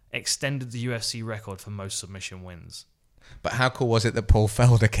extended the UFC record for most submission wins. But how cool was it that Paul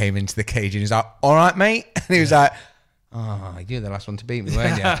Felder came into the cage and he's like, all right, mate? And he was like, oh, you're the last one to beat me,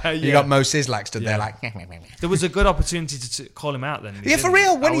 weren't you? You got Mo Sizlak stood there like... There was a good opportunity to call him out then. Yeah, for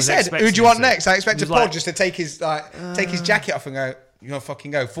real. When he said, who do you want next? I expected Paul just to take his jacket off and go, you're going to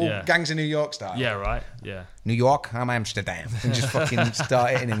fucking go. Full Gangs of New York style. Yeah, right. Yeah. New York, I'm Amsterdam. And just fucking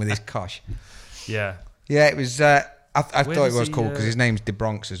start hitting him with his kosh. Yeah. Yeah, it was... I thought it was cool because his name's De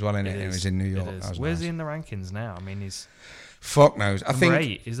Bronx as well, innit? It was in New York. Where's he in the rankings now? I mean, he's... Fuck knows. I think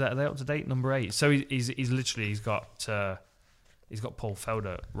number 8. Are they up to date? Number 8. So he's got Paul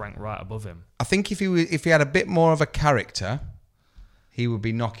Felder ranked right above him. I think if he had a bit more of a character, he would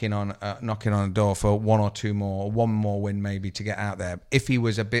be knocking on a door for one more win maybe to get out there. If he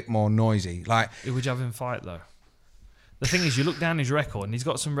was a bit more noisy, like who would you have him fight though? The thing is, you look down his record and he's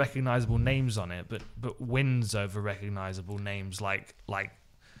got some recognisable names on it, but wins over recognisable names like.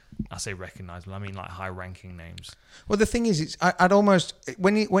 I say recognisable. I mean like high-ranking names. Well, the thing is, I'd almost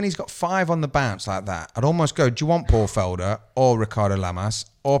when he's got 5 on the bounce like that, I'd almost go. Do you want Paul Felder or Ricardo Lamas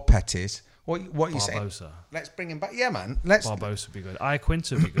or Pettis? What are you saying? Barbosa. Let's bring him back. Yeah, man. Barbosa would be good.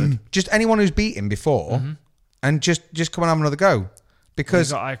 Iaquinta would be good. Just anyone who's beat him before, and just come and have another go.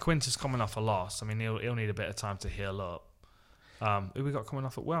 Because we've got Iaquinta's coming off a loss. I mean, he'll need a bit of time to heal up. Who we got coming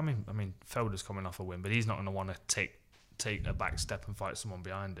off? I mean, Felder's coming off a win, but he's not going to want to take a back step and fight someone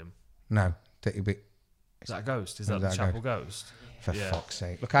behind him. No. Is that a ghost? Is that the Chapel Ghost? For fuck's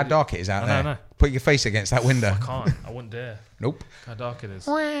sake. Look how dark it is out there. No. Put your face against that window. I can't. I wouldn't dare. Nope. How dark it is.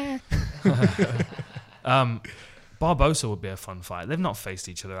 Barbosa would be a fun fight. They've not faced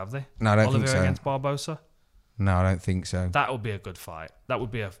each other, have they? No, I don't think so. Oliveira against Barbosa? No, I don't think so. That would be a good fight. That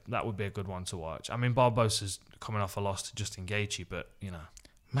would be a good one to watch. I mean, Barbosa's coming off a loss to Justin Gaethje, but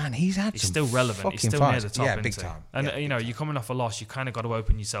man, he's still relevant. He's still near the top, yeah, big time. And you're coming off a loss. You kind of got to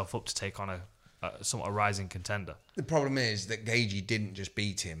open yourself up to take on a somewhat rising contender. The problem is that Gaethje didn't just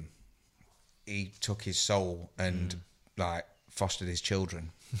beat him; he took his soul and fostered his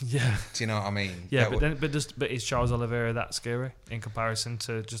children. Yeah, do you know what I mean? Yeah, but is Charles Oliveira that scary in comparison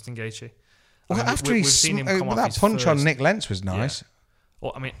to Justin Gaethje? Well, after we've seen him come off that punch on Nick Lentz was nice. Yeah.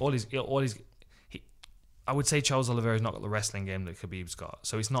 Well, I mean, all his. I would say Charles Oliveira's not got the wrestling game that Khabib's got,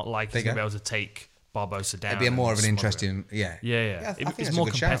 so it's not like he's going to be able to take Barbosa down. It'd be more of an interesting, Yeah. It's more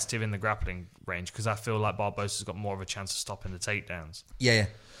competitive in the grappling range because I feel like Barbosa's got more of a chance of stopping the takedowns. Yeah,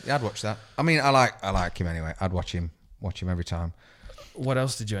 I'd watch that. I mean, I like him anyway. I'd watch him every time. What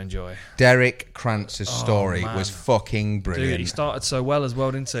else did you enjoy? Derek Krantz's story was fucking brilliant. Dude, he started so well as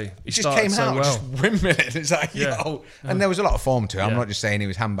well, didn't he? He just came out just windmilling. It's like, yo. And there was a lot of form to it. I'm not just saying he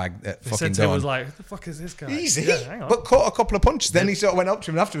was handbagged at fucking dawn. He was like, what the fuck is this guy? Easy. Yeah, but caught a couple of punches. Then he sort of went up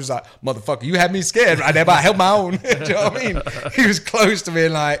to him and afterwards was like, motherfucker, you had me scared right there, but I held my own. Do you know what I mean? He was close to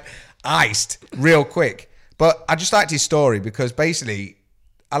being like iced real quick. But I just liked his story because basically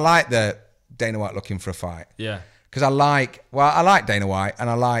I like the Dana White looking for a fight. Yeah. Because I like Dana White and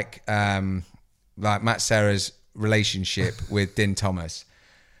I like Matt Serra's relationship with Din Thomas.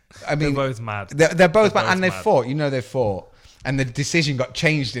 I mean, they're both mad. They're both mad, and they've fought. They've fought. And the decision got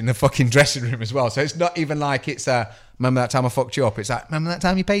changed in the fucking dressing room as well. So it's not even like it's remember that time I fucked you up? It's like, remember that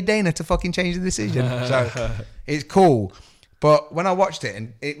time you paid Dana to fucking change the decision? So it's cool. But when I watched it,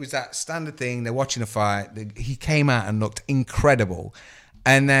 and it was that standard thing, they're watching a fight, he came out and looked incredible.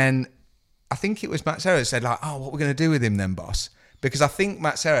 And then I think it was Matt Serra that said, like, oh, what are we going to do with him then, boss? Because I think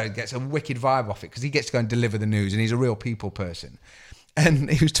Matt Serra gets a wicked vibe off it because he gets to go and deliver the news and he's a real people person. And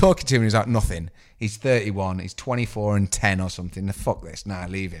he was talking to him and he's like, nothing. He's 31, he's 24 and 10 or something. Fuck this, nah,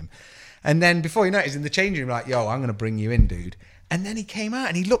 leave him. And then before you know it, he's in the changing room like, yo, I'm going to bring you in, dude. And then he came out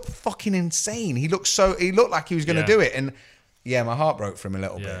and he looked fucking insane. He looked like he was going to do it. And yeah, my heart broke for him a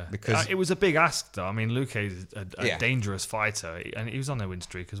little bit because it was a big ask, though. I mean, Luke is a dangerous fighter, and he was on a win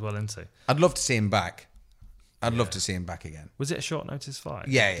streak as well, isn't he? I'd love to see him back. I'd love to see him back again. Was it a short notice fight?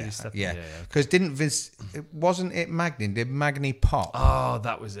 Yeah. Because wasn't it Magny? Did Magny pop? Oh,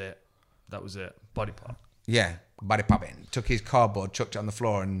 that was it. Body pop. Yeah, body popping. Took his cardboard, chucked it on the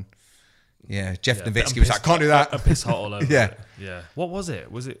floor, and Jeff Nowitzki was like, can't do that. A piss hot all over Yeah. it. Yeah. What was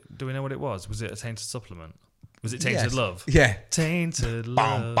it? Do we know what it was? Was it a tainted supplement? Was it Tainted Love? Yeah. Tainted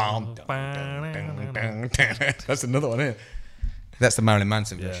Love. That's another one, isn't it? That's the Marilyn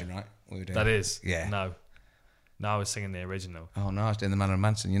Manson version, right? That is. Yeah. No, I was singing the original. Oh, no, I was doing the Marilyn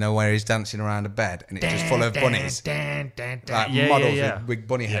Manson. You know where he's dancing around a bed and it's just full of bunnies? Like models with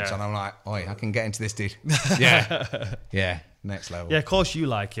bunny heads on. I'm like, oi, I can get into this, dude. Yeah. Next level. Yeah, of course you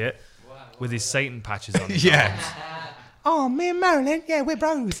like it. With his Satan patches on his Yeah. arms. Oh, me and Marilyn, yeah, we're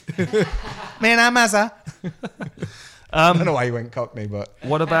bros. Me and our Mazza. I don't know why you went Cockney, but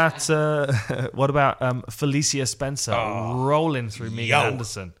what about Felicia Spencer rolling through Megan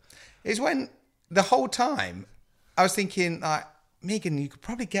Anderson? It's when the whole time I was thinking, like, Megan, you could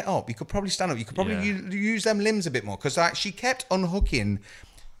probably get up, you could probably stand up, you could probably use them limbs a bit more because like she kept unhooking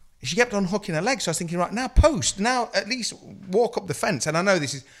her legs. So I was thinking, right, now post, now at least walk up the fence. And I know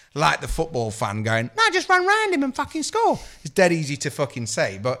this is like the football fan going, no, just run round him and fucking score. It's dead easy to fucking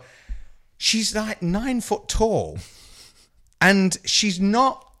say, but she's like 9 foot tall. And she's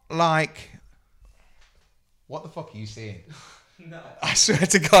not like, what the fuck are you seeing? No. I swear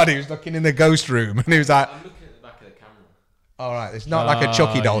to God, he was looking in the ghost room and he was like, I'm looking at the back of the camera. All right, it's not like a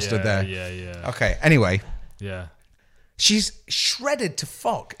Chucky doll stood there. Yeah. Okay, anyway. Yeah. She's shredded to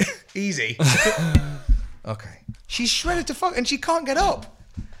fuck. Easy. Okay. She's shredded to fuck and she can't get up.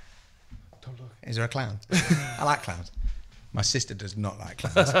 Don't look. Is there a clown? I like clowns. My sister does not like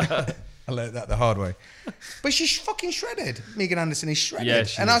clowns. I learned that the hard way. But she's fucking shredded. Megan Anderson is shredded. Yeah,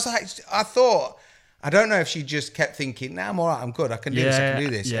 and I was like, I don't know if she just kept thinking, nah, I'm all right, I'm good. I can do this, I can do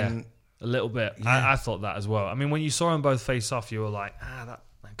this. Yeah. And a little bit. I thought that as well. I mean, when you saw them both face off, you were like, that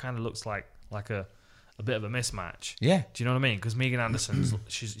kind of looks like a bit of a mismatch. Yeah. Do you know what I mean? Because Megan Anderson,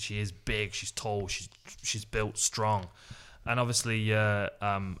 she is big, she's tall, she's built strong, and obviously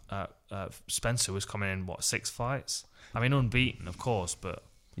Spencer was coming in 6 fights. I mean, unbeaten, of course, but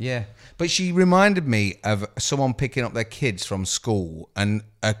yeah. But she reminded me of someone picking up their kids from school, and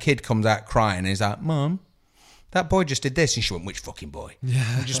a kid comes out crying and is like, Mum, that boy just did this, and she went, which fucking boy?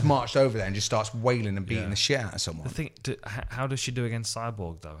 Yeah. And just marched over there and just starts wailing and beating the shit out of someone. The thing, how does she do against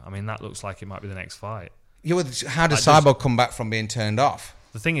Cyborg though? I mean, that looks like it might be the next fight. Yeah, well, how does Cyborg come back from being turned off?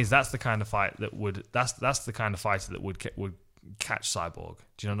 The thing is, that's the kind of fight that would catch Cyborg.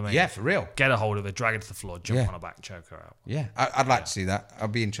 Do you know what I mean? Yeah, for real. Get a hold of her, drag her to the floor, jump on her back, choke her out. Yeah, I'd like to see that.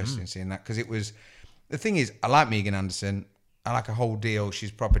 I'd be interested in seeing that because it was. The thing is, I like Megan Anderson. I like her whole deal.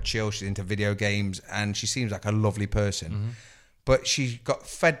 She's proper chill. She's into video games, and she seems like a lovely person. Mm-hmm. But she got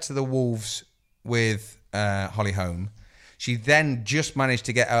fed to the wolves with Holly Holm. She then just managed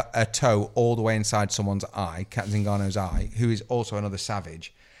to get a toe all the way inside someone's eye, Kat Zingano's eye, who is also another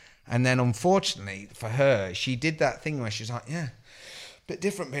savage. And then, unfortunately for her, she did that thing where she's like, yeah, bit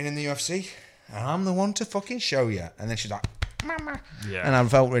different being in the UFC. And I'm the one to fucking show you. And then she's like, Mama. Yeah. And I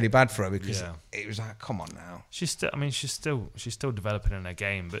felt really bad for her because it was like, come on now. She's still developing in her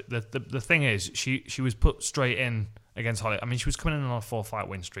game. But the thing is, she was put straight in against Holly. I mean, she was coming in on a 4-fight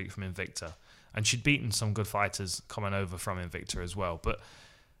win streak from Invicta. And she'd beaten some good fighters coming over from Invicta as well. But,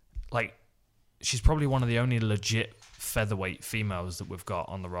 like, she's probably one of the only legit featherweight females that we've got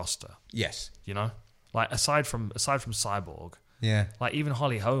on the roster. Yes. You know? Like, aside from Cyborg. Yeah. Like, even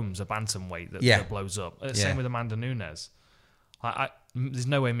Holly Holm's a bantamweight that blows up. Same with Amanda Nunes. There's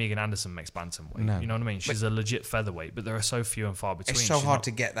no way Megan Anderson makes bantamweight. No. You know what I mean? She's a legit featherweight, but there are so few and far between. It's so She's hard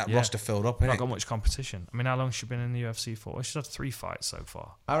to get that roster filled up. Not got much competition. I mean, how long has she been in the UFC for? Well, she's had 3 fights so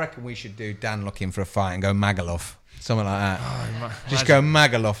far. I reckon we should do Dan looking for a fight and go Magaluf. Something like that. Just go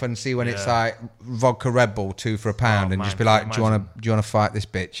Magaluf and see when it's like vodka Red Bull 2 for £1 and just be like, do you want to fight this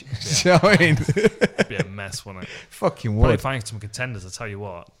bitch? Do you know what I mean? It'd be a mess, wouldn't it? Fucking Probably would. finding some contenders, I tell you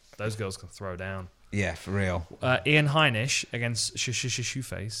what. Those girls can throw down. Yeah, for real. Ian Heinisch against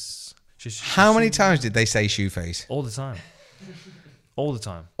Shoeface. How many times did they say Shoeface? All the time. All the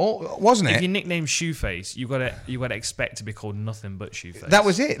time. Wasn't it? If you nickname Shoeface, you gotta expect to be called nothing but Shoeface. That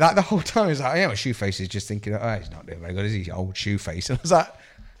was it. Like the whole time, it was like, Shoeface is just thinking, oh, he's not doing very good, is he? Old Shoeface. And I was like,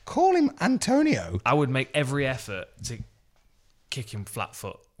 call him Antonio. I would make every effort to kick him flat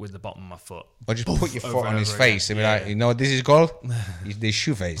foot with the bottom of my foot. Or just put your foot on his again. face and be like, you know what this is called? This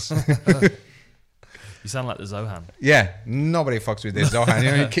Shoeface. You sound like the Zohan. Yeah, nobody fucks with this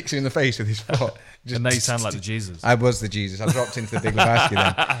Zohan. He kicks you in the face with his foot. And now you sound like the Jesus. I was the Jesus. I dropped into the Big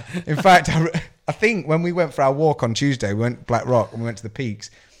Lebowski then. In fact, I think when we went for our walk on Tuesday, we went Black Rock and we went to the Peaks,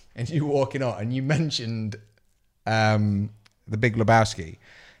 and you were walking on and you mentioned the Big Lebowski,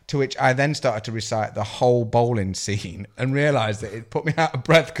 to which I then started to recite the whole bowling scene and realised that it put me out of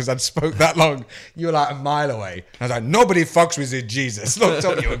breath because I'd spoke that long. You were like a mile away. I was like, nobody fucks with this Jesus. Looked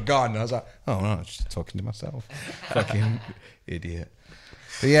up, you were gone. And I was like, oh no, I was just talking to myself. Fucking idiot.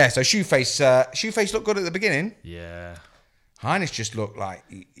 But yeah, so Shoeface looked good at the beginning. Yeah. Heinisch just looked like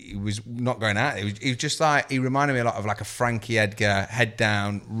he was not going out. He was just like, he reminded me a lot of like a Frankie Edgar, head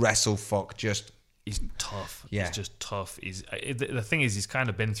down, wrestle fuck, just... He's tough. Yeah. He's just tough. The thing is, he's kind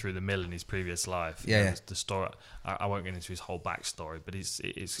of been through the mill in his previous life. Yeah, know, the story. I won't get into his whole backstory, but it's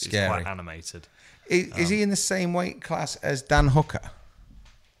Scary. quite animated. Is he in the same weight class as Dan Hooker?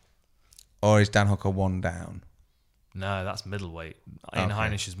 Or is Dan Hooker one down? No, that's middleweight. Ian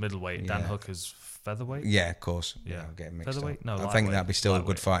Heinisch is middleweight. Dan Yeah. Hooker's featherweight. Yeah, of course. Yeah. I'm getting mixed Featherweight? up. No, I think lightweight. that'd be still a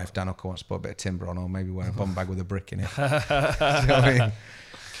good Lightweight. fight if Dan Hooker wants to put a bit of timber on, or maybe wear a bum bag with a brick in it. You know what I mean?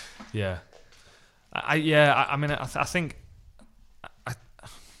 Yeah. I think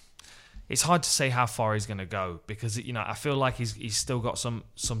it's hard to say how far he's going to go because I feel like he's still got some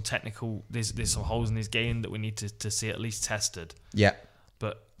technical. There's some holes in his game that we need to see at least tested. Yeah.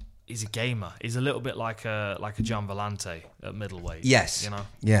 But he's a gamer. He's a little bit like a John Vellante at middleweight. Yes.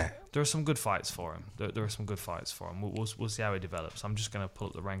 Yeah. There are some good fights for him. There are some good fights for him. We'll see how he develops. I'm just going to pull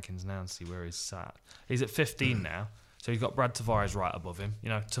up the rankings now and see where he's at. He's at 15 now. So you've got Brad Tavares right above him.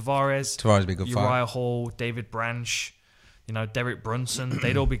 Tavares would be a good Uriah fight. Hall, David Branch, Derek Brunson.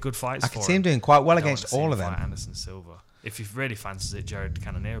 They'd all be good fights I for can him. see him doing quite well I don't against want to see all him of them. fight Anderson Silva. If he really fancies it, Jared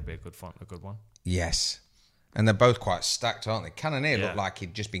Cannonier would be a good one. Yes. And they're both quite stacked, aren't they? Cannonier Yeah. looked like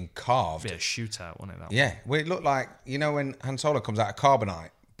he'd just been carved. Be a shootout, wouldn't it? That Yeah. Well, it looked like, when Han Solo comes out of carbonite,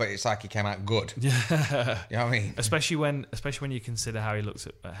 but it's like he came out good. Yeah. You know what I mean? Especially when you consider how he looks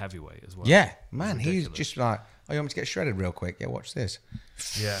at heavyweight as well. Yeah. Man, he's ridiculous. just like, oh, you want me to get shredded real quick? Yeah, watch this.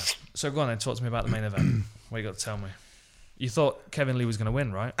 Yeah. So go on then, talk to me about the main event. What you got to tell me? You thought Kevin Lee was going to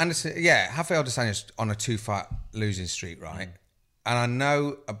win, right? Anderson, yeah, Rafael dos Anjos on a 2-fight losing streak, right? And I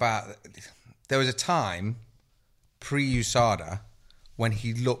know there was a time pre-USADA when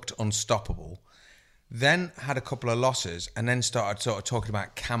he looked unstoppable, then had a couple of losses, and then started sort of talking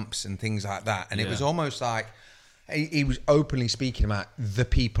about camps and things like that. And it was almost like he was openly speaking about the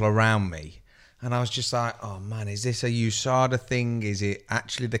people around me. And I was just like, oh man, is this a USADA thing? Is it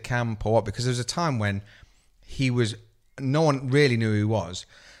actually the camp or what? Because there was a time when no one really knew who he was.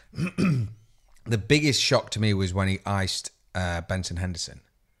 The biggest shock to me was when he iced Benson Henderson.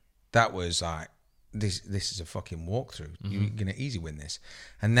 That was like, this is a fucking walkthrough. You're going to easy win this.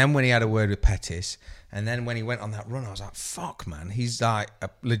 And then when he had a word with Pettis, and then when he went on that run, I was like, fuck, man. He's like a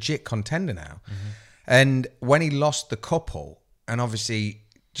legit contender now. And when he lost the couple, and obviously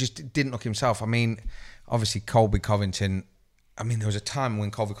just didn't look himself. I mean, obviously Colby Covington, there was a time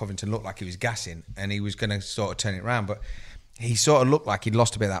when Colby Covington looked like he was gassing and he was going to sort of turn it around, but he sort of looked like he'd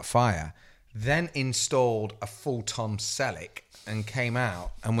lost a bit of that fire. Then installed a full Tom Selleck and came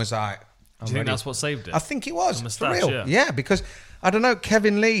out and was like, Do you think that's what saved it? I think it was, The for moustache, real. yeah. Yeah, because, I don't know,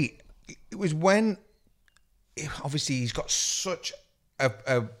 Kevin Lee, it was when, obviously he's got such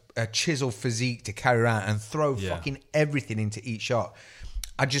a chiseled physique to carry around and throw fucking everything into each shot.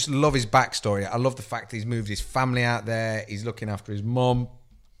 I just love his backstory. I love the fact that he's moved his family out there. He's looking after his mum.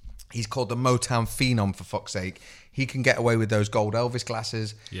 He's called the Motown Phenom, for fuck's sake. He can get away with those gold Elvis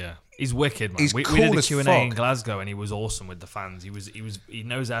glasses. Yeah, he's wicked, man. He's we cool did a as Q&A fuck. in Glasgow, and he was awesome with the fans. He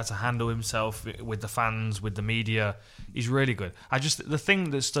knows how to handle himself with the fans, with the media. He's really good. The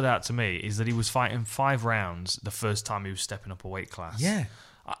thing that stood out to me is that he was fighting 5 rounds the first time he was stepping up a weight class. Yeah.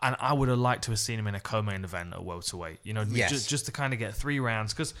 And I would have liked to have seen him in a co-main event at welterweight. You know, Yes. just to kind of get 3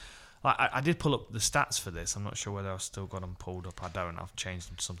 rounds, because I did pull up the stats for this. I'm not sure whether I've still got them pulled up. I don't. I've changed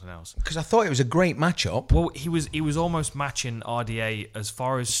them to something else. Because I thought it was a great matchup. Well, he was almost matching RDA as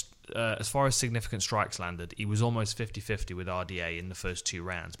far as significant strikes landed. He was almost 50-50 with RDA in the first 2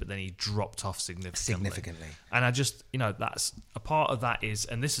 rounds, but then he dropped off significantly. And I just, that's a part of that is,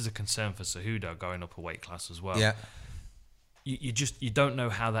 and this is a concern for Cejudo going up a weight class as well. Yeah. You don't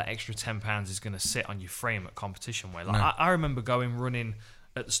know how that extra 10 pounds is going to sit on your frame at competition weight. Like, No. I remember running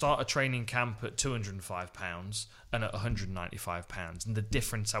at the start of training camp at 205 pounds and at 195 pounds, and the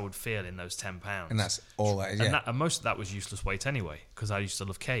difference I would feel in those 10 pounds. And that's all that is, yeah. And most of that was useless weight anyway, because I used to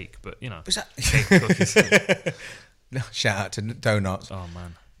love cake, but Was that... cake cookies. No, shout out to Donuts. Oh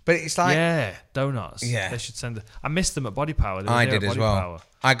man. But it's like... Yeah, donuts. Yeah. They should send I missed them at Body Power. They were I there did at as Body well. Power.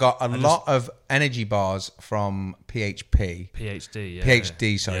 I got a lot of energy bars from PHP. PhD, yeah.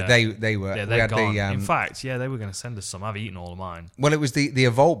 PhD, sorry. Yeah. They were... Yeah, we they're had gone. the, In fact, yeah, they were going to send us some. I've eaten all of mine. well, it was the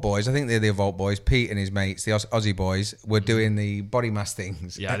Evolt boys. I think they're the Evolt boys. Pete and his mates, the Aussie boys, were doing the body mass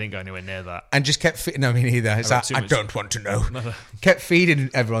things. Yeah, I didn't go anywhere near that. And just kept feeding... No, me neither. It's like, too I much- don't want to know. Kept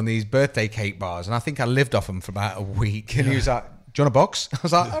feeding everyone these birthday cake bars. And I think I lived off them for about a week. And he was like, do you want a box? I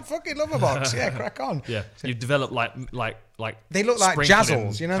was like, I fucking love a box. Yeah, crack on. Yeah, you develop like They look like sprinkling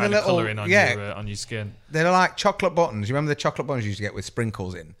jazzles, you know, the kind of little... colouring on on your skin. They're like chocolate buttons. You remember the chocolate buttons you used to get with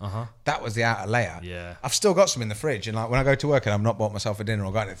sprinkles in? Uh-huh. That was the outer layer. Yeah. I've still got some in the fridge, and like when I go to work and I've not bought myself a dinner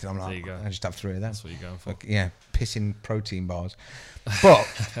or got anything, I'm There like, you go. I just have 3 of them. That's what you're going for. Like, yeah, pissing protein bars. But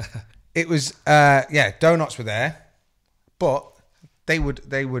it was, donuts were there, but they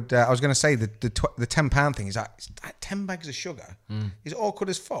would. I was going to say the £10 thing is like 10 bags of sugar is awkward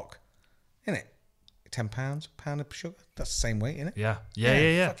as fuck, isn't it? £10, pound of sugar. That's the same weight, isn't it? Yeah.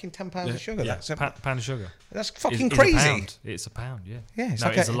 Fucking £10 of sugar. Yeah. That's Pound of sugar. that's fucking It's crazy. a pound. It's a pound. Yeah. Yeah, it's no,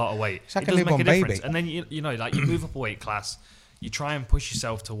 like it's a- a lot of weight. it's like It a does make newborn difference. baby. And then you move up a weight class. You try and push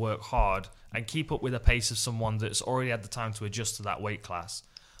yourself to work hard and keep up with the pace of someone that's already had the time to adjust to that weight class.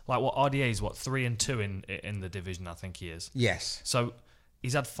 Like what RDA is 3-2 in the division, I think he is. Yes. So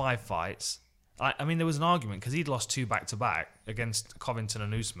he's had 5 fights. I mean, there was an argument because he'd lost 2 back-to-back against Covington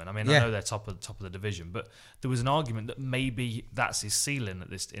and Usman. I mean, Yeah. I know they're top of the division, but there was an argument that maybe that's his ceiling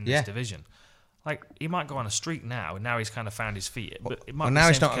this division. Like, he might go on a streak now, and now he's kind of found his feet. But it might Well, be now the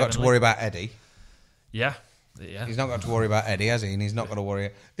he's same not for got Kevin to worry Lee. about Eddie. Yeah. He's not got to worry about Eddie, has he? And he's not got to worry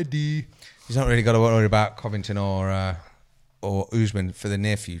Eddie. He's not really got to worry about Covington or Usman for the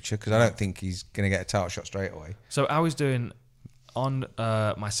near future, because I don't think he's going to get a title shot straight away. So I was doing on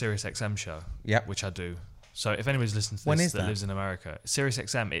my Sirius XM show, Yep. which I do. So if anybody's listening to When this is that that? lives in America, Sirius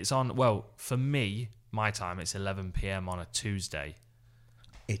XM, it's on, well, for me, my time, it's 11 p.m. on a Tuesday.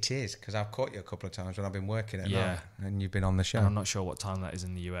 It is, because I've caught you a couple of times when I've been working at Yeah. night and you've been on the show. And I'm not sure what time that is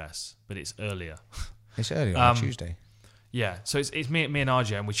in the US, but it's earlier. It's early on a Tuesday. Yeah, so it's me and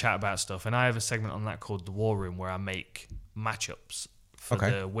RJ, and we chat about stuff. And I have a segment on that called The War Room, where I make matchups for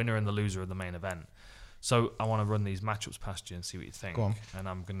Okay. the winner and the loser of the main event. So I want to run these matchups past you and see what you think. Go on. And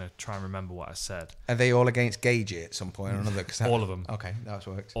I'm going to try and remember what I said. Are they all against Gagey at some point or another? All of them. Okay, that's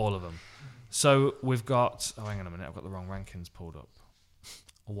worked. All of them. So we've got... Oh, hang on a minute. I've got the wrong rankings pulled up.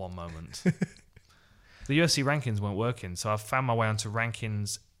 One moment. The UFC rankings weren't working, so I've found my way onto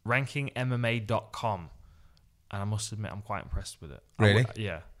rankingmma.com. And I must admit, I'm quite impressed with it. Really?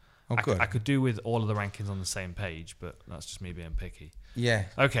 Yeah. Oh, good. I could do with all of the rankings on the same page, but that's just me being picky. Yeah.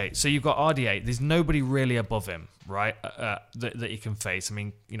 Okay, so you've got RDA. There's nobody really above him, right, that you can face. I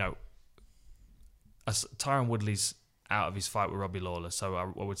mean, Tyron Woodley's out of his fight with Robbie Lawler, so I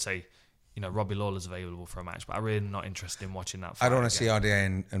would say, Robbie Lawler's available for a match, but I'm really not interested in watching that fight. I don't want to again. see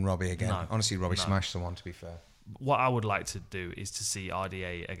RDA and Robbie again. No. I want to see Robbie No. smash someone, to be fair. What I would like to do is to see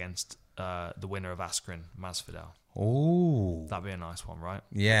RDA against the winner of Askren, Masvidal. Oh. That'd be a nice one, right?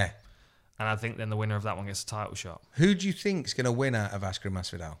 Yeah. And I think then the winner of that one gets a title shot. Who do you think's going to win out of Askren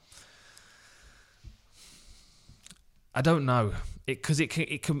Masvidal? I don't know. Because it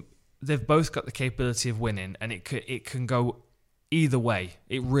can. They've both got the capability of winning, and it can go either way.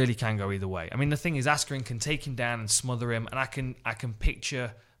 It really can go either way. I mean, the thing is, Askren can take him down and smother him, and I can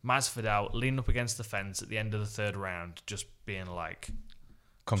picture Masvidal leaning up against the fence at the end of the 3rd round, just being like,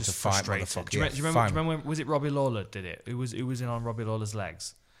 Come just to fight, frustrated. motherfucker. Do you Yeah, remember fight. when was it Robbie Lawler did it? Who was in on Robbie Lawler's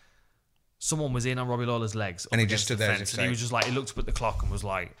legs? someone was in on Robbie Lawler's legs, And he against just stood the there as fence, if and he saying- was just like, he looked up at the clock and was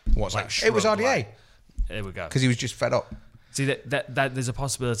like, What's like that? It was shrugged, RDA. like, there we go. Because he was just fed up. See that there's a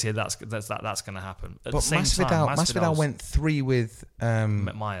possibility that's going to happen. At But the same time, Masvidal went 3 with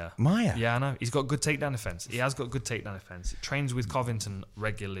Maya. Maya. Yeah, I know. He's got good takedown defense. He has got good takedown defense. He trains with Covington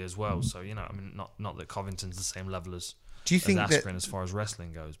regularly as well. So I mean, not that Covington's the same level as Do you think that? Askren as far as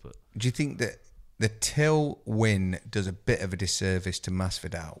wrestling goes, but Do you think that the Till win does a bit of a disservice to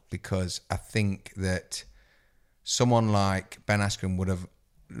Masvidal? Because I think that someone like Ben Askren would have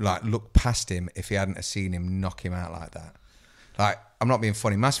like looked past him if he hadn't have seen him knock him out like that. Like, I'm not being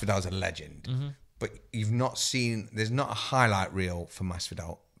funny. Masvidal's a legend, but you've not seen. There's not a highlight reel for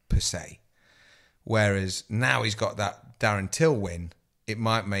Masvidal per se. Whereas now he's got that Darren Till win, it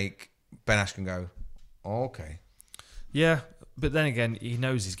might make Ben Askren go, oh, okay. yeah. But then again, he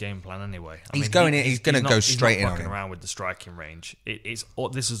knows his game plan anyway. He's going in. He's going to go straight in on fucking him. around with the striking range.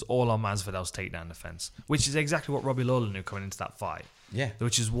 This is all on Masvidal's takedown defense, which is exactly what Robbie Lawler knew coming into that fight. Yeah.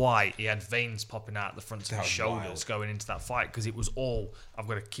 Which is why he had veins popping out the front of his shoulders wild. going into that fight, because it was all, I've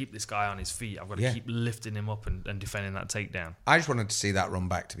got to keep this guy on his feet. I've got to keep lifting him up and defending that takedown. I just wanted to see that run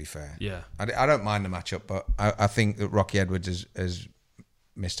back, to be fair. Yeah. I don't mind the matchup, but I think that Rocky Edwards has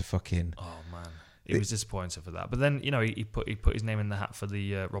missed a fucking... Oh, man. It was disappointing for that. But then, he put his name in the hat for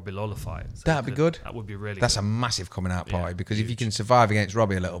the Robbie Lawler fight. So That'd be good. That would be really That's good. a massive coming out party, Yeah, because if you huge. can survive against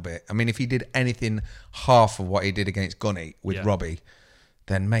Robbie a little bit... I mean, if he did anything half of what he did against Gunny with Robbie,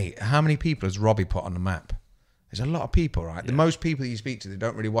 then, mate, how many people has Robbie put on the map? There's a lot of people, right? The most people that you speak to, they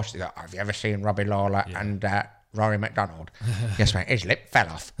don't really watch. They go, have you ever seen Robbie Lawler and Rory McDonald? Yes, mate, his lip fell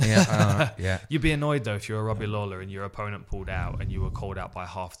off. Yeah, yeah. You'd be annoyed, though, if you were Robbie Lawler and your opponent pulled out and you were called out by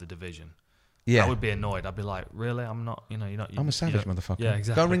half the division. Yeah. I would be annoyed. I'd be like, really? I'm not, you're not. I'm a savage motherfucker. Yeah,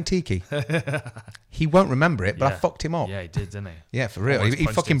 exactly. Go ring Tiki. He won't remember it, but I fucked him up. Yeah, he did, didn't he? Yeah, for real. Almost He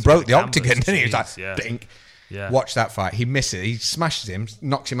punched fucking him broke through the the octagon, canvas. didn't he? He was like, Jeez, yeah. dink. Yeah. Watch that fight. He misses. He smashes him,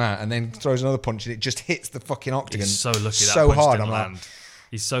 knocks him out, and then throws another punch, and it just hits the fucking octagon. He's so lucky that so punch hard. didn't I'm land. like,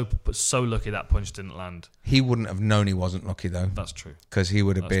 He's so lucky that punch didn't land. he wouldn't have known he wasn't lucky though, That's true. because he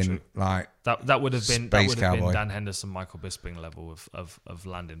would have That's been true. like That would have been Space Cowboy. Dan Henderson, Michael Bisping level of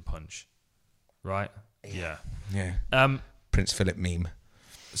landing punch, right? Yeah. yeah, Prince Philip meme.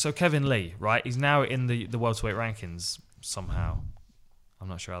 So Kevin Lee, right? He's now in the welterweight rankings somehow. I'm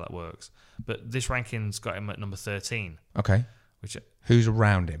not sure how that works, but this ranking's got him at number 13. Okay, Which, who's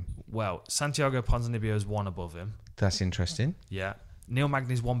around him? well, Santiago Ponzinibbio is one above him. That's interesting, Yeah. Neil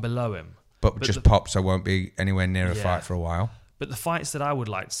Magny's one below him. but just pop, so won't be anywhere near a Yeah. fight for a while. But the fights that I would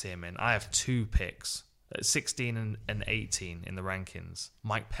like to see him in, I have two picks. At 16 and 18 in the rankings.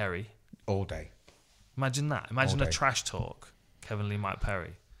 Mike Perry. All day. Imagine that. Imagine All a day. trash talk. Kevin Lee, Mike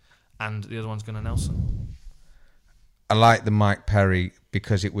Perry. And the other one's Gunnar Nelson. I like the Mike Perry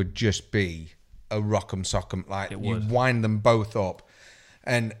because it would just be a rock'em sock'em. Like, It you would. wind them both up.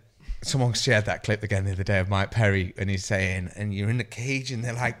 And someone shared that clip again the other day of Mike Perry, and he's saying, and you're in the cage, and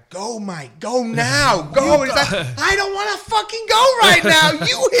they're like, go, Mike, go now, go. And he's like, I don't want to fucking go right now.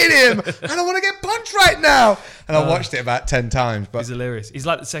 You hit him. I don't want to get punched right now. And I watched it about 10 times. But He's hilarious. He's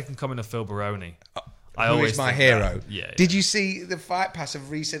like the second coming of Phil Baroni. I who always is my think hero? that. Yeah. Did you see the Fight Pass have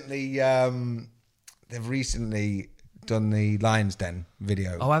recently? They've recently done the Lions Den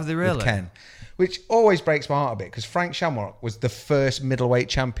video. Oh, have they with really? Ken, which always breaks my heart a bit because Frank Shamrock was the first middleweight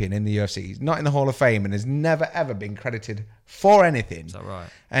champion in the UFC. He's not in the Hall of Fame and has never ever been credited for anything. Is that right?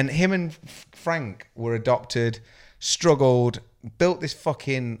 And him and Frank were adopted, struggled, built this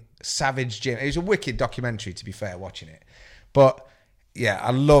fucking savage gym. It was a wicked documentary, to be fair, watching it. But yeah,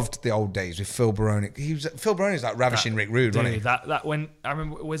 I loved the old days with Phil Baroni. Phil Baroni's like ravishing Rick Rude, wasn't he? That when I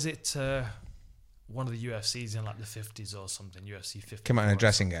remember, was it one of the UFCs in like the 50s or something? UFC 50. Came out in a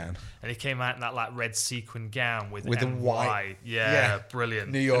dressing gown. And he came out in that like red sequin gown with With the NY. white- Yeah, yeah. brilliant.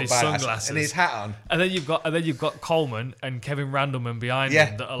 New York and his badass. sunglasses And his hat on. And then you've got Coleman and Kevin Randleman behind Yeah.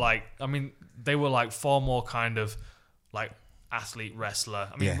 him that are like, I mean, they were like far more kind of like athlete wrestler.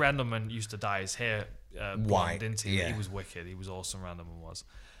 I mean, Yeah. Randleman used to dye his hair White, blonde, didn't he? yeah. He was wicked. He was awesome. Randleman was.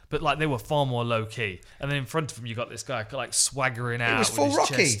 But like they were far more low key. And then in front of him, you got this guy like swaggering out was with full his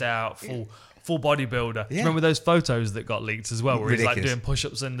Rocky. chest out, full bodybuilder. Do you Yeah. remember those photos that got leaked as well, where he's like Ridiculous. doing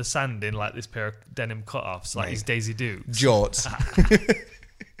push-ups in the sand in like this pair of denim cut-offs, like Mate. he's Daisy Dukes. Jorts.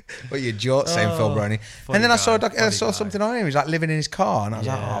 What your jorts saying, Phil Baroni? funny And then I saw guy, funny guy. something on him. He was like living in his car, and I was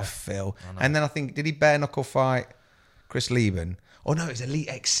like, Yeah. "Oh, Phil." And then I think, did he bare knuckle fight Chris Lieben? Oh no, it's Elite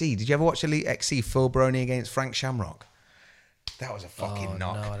XC. Did you ever watch Elite XC? Phil Baroni against Frank Shamrock. That was a fucking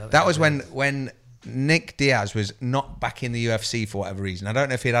knock. no, I don't that think was I when Nick Diaz was not back in the UFC for whatever reason. I don't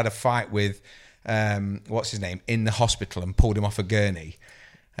know if he'd had a fight with what's his name in the hospital and pulled him off a gurney.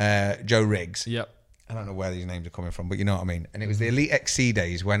 Joe Riggs. Yep. I don't know where these names are coming from, but you know what I mean. And it was the Elite XC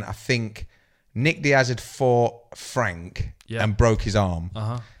days when I think Nick Diaz had fought Frank and broke his arm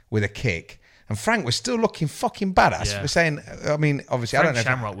with a kick. And Frank was still looking fucking badass. Yeah. We're saying, I mean, obviously, Frank I don't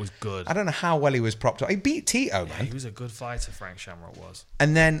know. Shamrock was good. I don't know how well he was propped up. He beat Tito, man. He was a good fighter, Frank Shamrock was.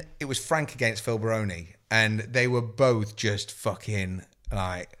 And then it was Frank against Phil Baroni. And they were both just fucking,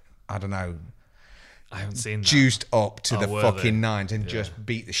 like, I don't know, I haven't seen that. juiced up to the were fucking they? nines and just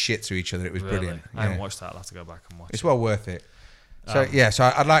beat the shit through each other. It was Really? brilliant. I haven't watched that. I'll have to go back and watch It's it. well worth it. So, so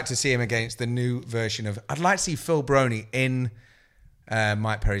I'd like to see him against the new version of... I'd like to see Phil Baroni in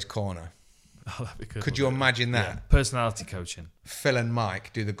Mike Perry's corner. Oh, that'd be good. Could you imagine that? Yeah. Personality coaching. Phil and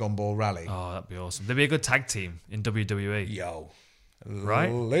Mike do the Gumball Rally. Oh, that'd be awesome. They'd be a good tag team in WWE. Yo. Right?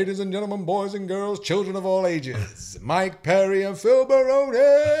 Ladies and gentlemen, boys and girls, children of all ages, Mike Perry and Phil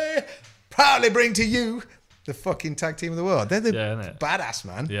Baroni proudly bring to you the fucking tag team of the world. They're the innit? badass,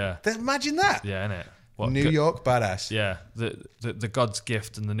 man. Yeah. Imagine that. Yeah, innit? New York badass. Yeah, the God's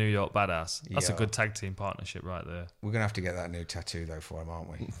gift and the New York badass. That's a Yo. good tag team partnership right there. We're going to have to get that new tattoo, though, for him,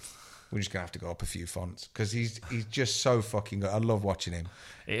 aren't we? We're just going to have to go up a few fonts because he's just so fucking good. I love watching him.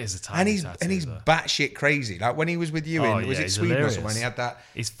 It is a tiny tattoo, And he's though. batshit crazy. Like when he was with you was it he's Sweden hilarious. or somewhere, and he had that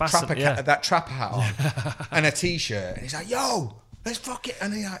He's trapper hat on and a t-shirt. And he's like, yo, let's fuck it.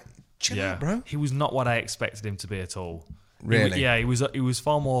 And he's like, chill out, bro. He was not what I expected him to be at all. Really? He was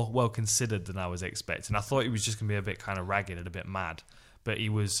far more well considered than I was expecting. I thought he was just going to be a bit kind of ragged and a bit mad. But he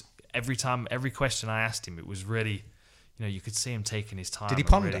was, every question I asked him, it was really... You know, you could see him taking his time. Did he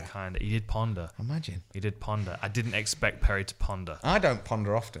ponder? He did ponder. Imagine. He did ponder. I didn't expect Perry to ponder. I don't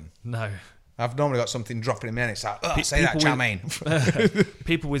ponder often. No. I've normally got something dropping in my head. It's like, say that, Charmaine.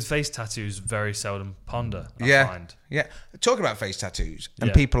 People with face tattoos very seldom ponder, I find. Yeah. Talking about face tattoos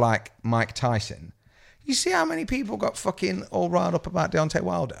and people like Mike Tyson, you see how many people got fucking all riled up about Deontay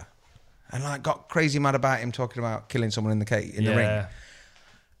Wilder? And like got crazy mad about him talking about killing someone in the ring.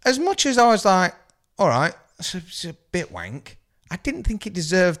 As much as I was like, all right, it's a bit wank. I didn't think it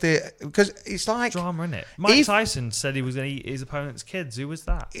deserved it because it's like drama, innit? Mike Tyson said he was going to eat his opponent's kids. Who was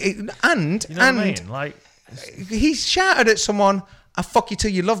that? And you know what I mean? Like he shouted at someone, "I fuck you till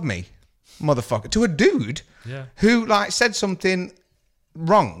you love me, motherfucker," to a dude who like said something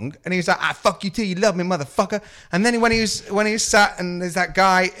wrong, and he was like, "I fuck you till you love me, motherfucker." And then when he was sat and there's that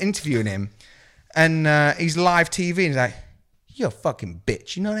guy interviewing him, and he's live TV, and he's like, "You're a fucking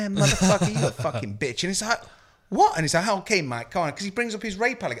bitch, you know that, motherfucker? You're a fucking bitch." And it's like, what? And it's like, okay, Mike, come on, because he brings up his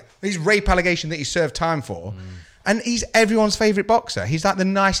rape allegation that he served time for, and he's everyone's favourite boxer. He's like the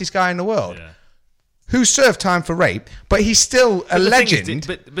nicest guy in the world. Yeah. Who served time for rape, but he's still a legend.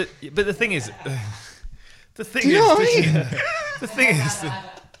 But the thing is, the thing Do you know what I mean? The thing is,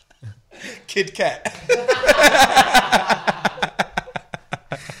 Kid Kat.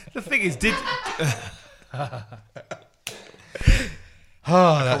 the thing is,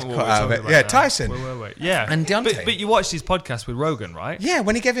 Oh, that's cut out of it. Yeah, Tyson. Wait. Yeah, and Deontay. But you watched his podcast with Rogan, right? Yeah,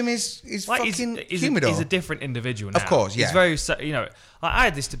 when he gave him his Like, fucking he's humidor. He's a different individual now. Of course, yeah. He's very, you know, I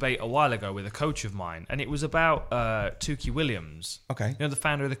had this debate a while ago with a coach of mine, and it was about Tukey Williams. Okay. You know, the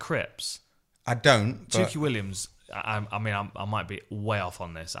founder of the Crips. I don't. But Tukey Williams. I might be way off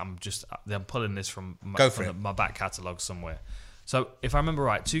on this. I'm pulling this from my back catalogue somewhere. So if I remember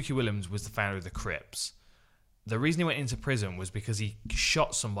right, Tukey Williams was the founder of the Crips. The reason he went into prison was because he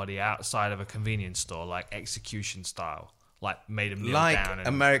shot somebody outside of a convenience store, like execution style, like made him kneel down. Like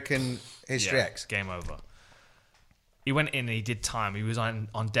American History X. Game over. He went in and he did time. He was on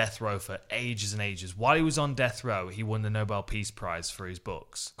death row for ages and ages. While he was on death row, he won the Nobel Peace Prize for his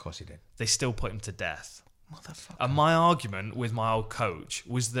books. Of course he did. They still put him to death. Motherfucker. And my argument with my old coach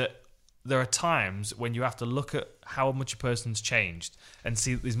was that there are times when you have to look at how much a person's changed and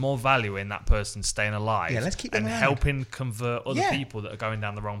see that there's more value in that person staying alive. Yeah, let's keep them and around. helping convert other people that are going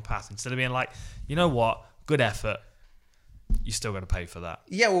down the wrong path instead of being like, you know what, good effort, you still got to pay for that.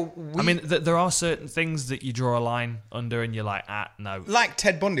 Yeah, well, I mean, there are certain things that you draw a line under, and you're like, no. Like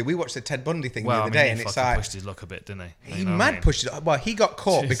Ted Bundy, we watched the Ted Bundy thing the other day, day, and it's like pushed his luck a bit, didn't he? He mad pushed it. Well, he got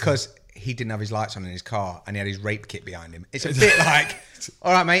caught because he didn't have his lights on in his car, and he had his rape kit behind him. It's a bit like,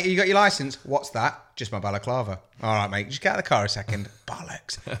 all right, mate, you got your license? What's that? Just my balaclava. All right, mate, just get out of the car a second.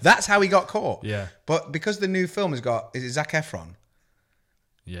 Bollocks. That's how he got caught. Yeah. But because the new film has got, is it Zac Efron?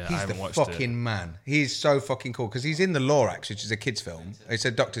 Yeah, He's the fucking man. He's so fucking cool because he's in the Lorax, which is a kids' film. It's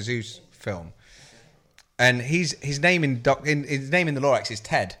a Dr. Zeus film, and his name in the Lorax is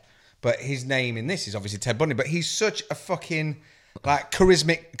Ted, but his name in this is obviously Ted Bundy. But he's such a fucking like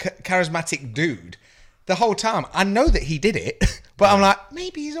charismatic dude the whole time. I know that he did it, but I'm like,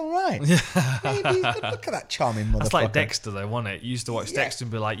 maybe he's all right. Maybe he's good. Look at that charming motherfucker. That's like Dexter, though, wasn't it? You used to watch Dexter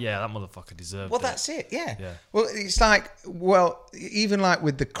and be like, yeah, that motherfucker deserved it. Well, that's it, yeah. Yeah. Well, it's like, even like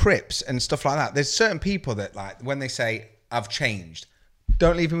with the Crips and stuff like that, there's certain people that, like, when they say, I've changed,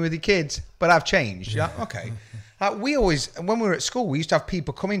 don't leave me with your kids, but I've changed. You're like, okay. Like we always, when we were at school, we used to have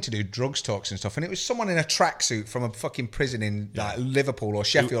people come in to do drugs talks and stuff, and it was someone in a tracksuit from a fucking prison in like Liverpool or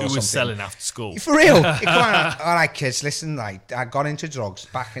Sheffield or something. Who was selling after school. For real. All right, kids, listen, like, I got into drugs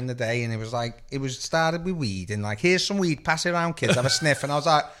back in the day, and it was started with weed, and like, here's some weed, pass it around, kids, have a sniff. And I was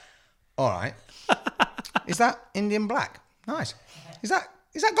like, all right. Is that Indian black? Nice. Is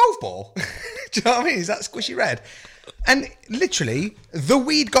that golf ball? Do you know what I mean? Is that squishy red? And literally, the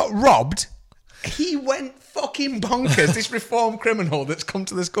weed got robbed. He went fucking bonkers. This reformed criminal that's come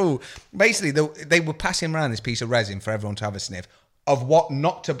to the school. Basically, they were passing around this piece of resin for everyone to have a sniff of what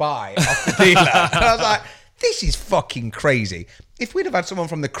not to buy off the dealer. And I was like, this is fucking crazy. If we'd have had someone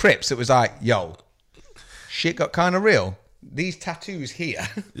from the Crips that was like, yo, shit got kind of real. These tattoos here,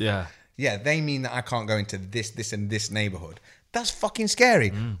 Yeah. yeah, they mean that I can't go into this and this neighbourhood. That's fucking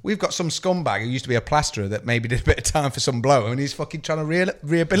scary. We've got some scumbag who used to be a plasterer that maybe did a bit of time for some blow, and he's fucking trying to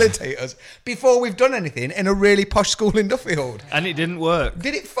rehabilitate us before we've done anything in a really posh school in Duffield. And it didn't work.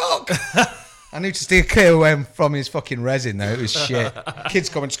 Did it fuck? I need to steer clear away from his fucking resin though. It was shit. Kids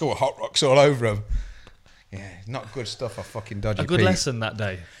coming to school with hot rocks all over them. Yeah, not good stuff. I fucking dodgy. A good Pete. lesson that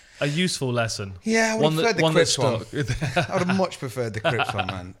day. A useful lesson. Yeah, I would have preferred the Crips one. stuck. I would have much preferred the Crips one,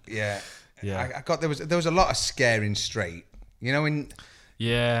 man. Yeah. Yeah. There was a lot of scaring straight. You know,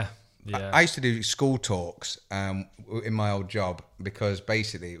 Yeah. I used to do school talks in my old job because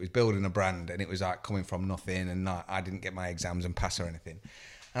basically it was building a brand, and it was like coming from nothing, and I didn't get my exams and pass or anything.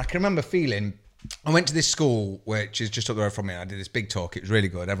 And I can remember feeling, I went to this school which is just up the road from me, and I did this big talk. It was really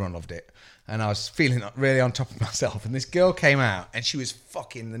good. Everyone loved it. And I was feeling really on top of myself. And this girl came out, and she was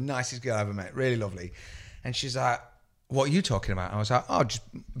fucking the nicest girl I ever met. Really lovely. And she's like, what are you talking about? I was like, oh, just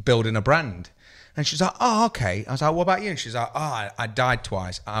building a brand. And she's like, oh, okay. I was like, what about you? And she's like, oh, I died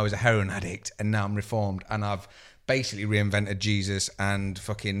twice. I was a heroin addict, and now I'm reformed, and I've basically reinvented Jesus and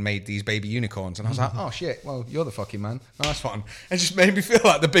fucking made these baby unicorns. And I was like, oh shit, well, you're the fucking man. Nice one. And just made me feel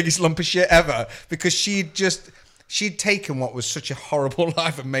like the biggest lump of shit ever, because she'd taken what was such a horrible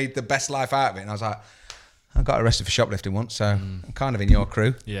life and made the best life out of it. And I was like, I got arrested for shoplifting once, so I'm kind of in your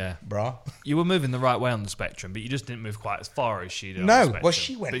crew. Yeah. Brah. You were moving the right way on the spectrum, but you just didn't move quite as far as she did. No, well,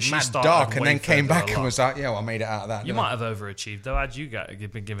 she went mad dark and then came back and was like, yeah, well, I made it out of that. You might have overachieved, though. Had you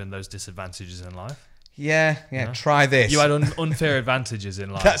been given those disadvantages in life? Yeah, no? Try this. You had unfair advantages in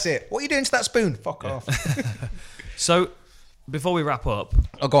life. That's it. What are you doing to that spoon? Fuck off. So, before we wrap up,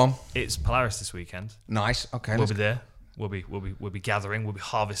 go on. It's Polaris this weekend. Nice. Okay. We'll be there. We'll be gathering. We'll be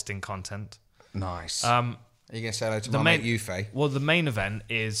harvesting content. Nice. Are you going to say hello to my mate Yufe? Well, the main event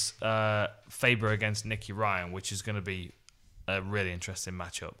is Faber against Nicky Ryan, which is going to be a really interesting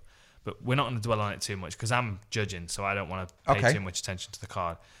matchup. But we're not going to dwell on it too much because I'm judging, so I don't want to pay too much attention to the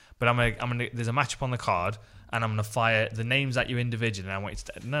card. But I'm gonna. There's a matchup on the card, and I'm gonna fire the names at you individually. And I want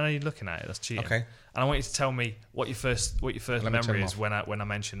you to. No, you're looking at it. That's cheating. Okay. And I want you to tell me what your first memory is when I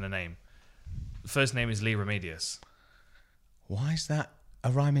mention the name. The first name is Lee Remedios. Why is that a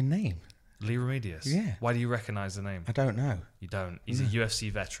rhyming name? Lee Remedios. Yeah. Why do you recognise the name? I don't know. You don't. He's a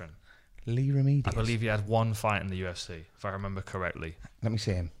UFC veteran. Lee Remedios. I believe he had one fight in the UFC, if I remember correctly. Let me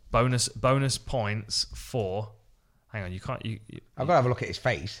see him. Bonus points for. Hang on, you can't. I've got to have a look at his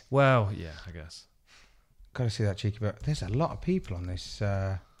face. Well, yeah, I guess. Got to see that cheeky bit. There's a lot of people on this.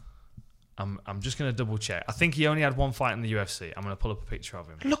 I'm just going to double check. I think he only had one fight in the UFC. I'm going to pull up a picture of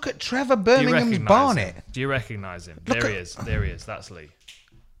him. Look at Trevor Birmingham's Barnett. Do you recognise him? There he is. There he is. That's Lee.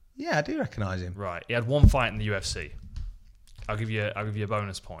 Yeah, I do recognise him. Right. He had one fight in the UFC. I'll give you a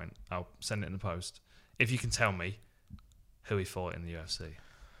bonus point. I'll send it in the post. If you can tell me who he fought in the UFC.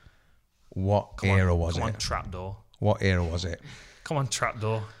 What era was it? Come on, Trapdoor. What era was it? Come on,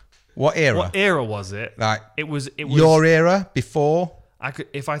 Trapdoor. What era? What era was it? Like it was your era before.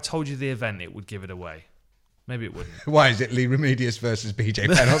 If I told you the event, it would give it away. Maybe it wouldn't. Why is it Lee Remedios versus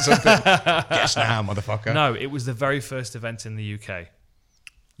BJ Penn or something? Guess now, motherfucker. No, it was the very first event in the UK.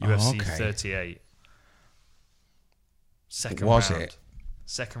 UFC 38. Second round. Was it?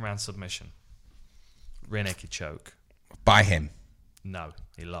 Second round submission. Rear naked choke. By him? No,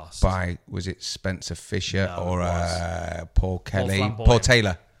 he lost. Was it Spencer Fisher or Paul Kelly? Paul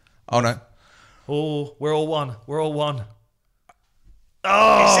Taylor. Oh, no. Oh, we're all one. We're all one.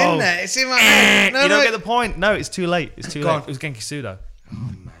 Oh! It's in there. It's in my head. No, you don't get the point. No, it's too late. It's too late. It was Genki Sudo. Oh,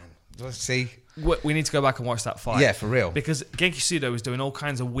 man. Let's see. We need to go back and watch that fight. Yeah, for real. Because Genki Sudo was doing all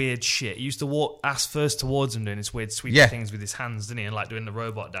kinds of weird shit. He used to walk ass first towards him, doing this weird sweepy things with his hands, didn't he? And like doing the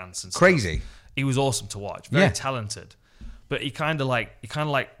robot dance and stuff. Crazy. He was awesome to watch. Very talented. But he kind of like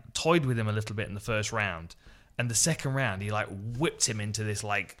toyed with him a little bit in the first round. And the second round, he like whipped him into this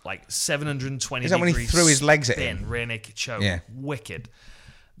like 720 Is that when he threw his legs at him? Rear naked choke. Yeah. Wicked.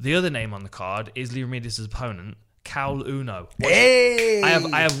 The other name on the card is Leonidas' opponent, Caol Uno. Hey!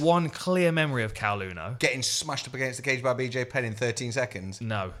 I have one clear memory of Caol Uno. Getting smashed up against the cage by BJ Penn in 13 seconds.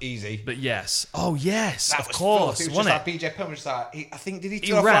 No. Easy. But yes. Oh, yes. That of was course. It was Wasn't just it? like BJ Penn was like, I think, did he He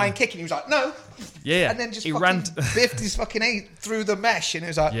throw a ran. flying kick? And he was like, no. Yeah. And then just he fucking biffed his fucking eight through the mesh. And it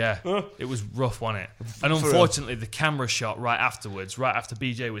was like, Yeah. It was rough, wasn't it? And unfortunately, the camera shot right afterwards, right after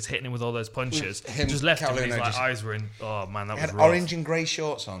BJ was hitting him with all those punches, Him, just left him Caol and his Uno like, just- eyes were in. Oh, man, that he was had rough. orange and grey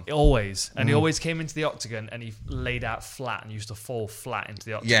shorts on. Always. And he always came into the octagon and he laid out flat and used to fall flat into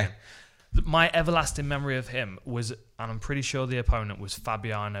the octagon. Yeah. My everlasting memory of him was, and I'm pretty sure the opponent was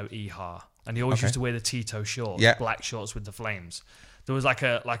Fabiano Ihar. And he always used to wear the Tito shorts, black shorts with the flames. There was like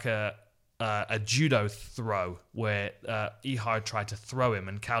a judo throw where Ihar tried to throw him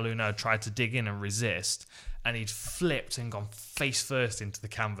and Caol Uno tried to dig in and resist. And he'd flipped and gone face first into the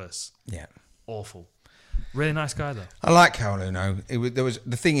canvas. Yeah. Awful. Really nice guy, though. I like Caol Uno.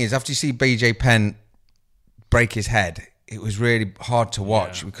 The thing is, after you see BJ Penn break his head, it was really hard to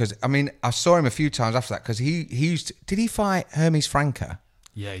watch because, I mean, I saw him a few times after that because he used to, did he fight Hermes Franca?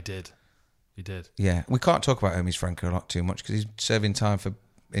 Yeah, he did. He did. Yeah. We can't talk about Hermes Franca a lot too much because he's serving time for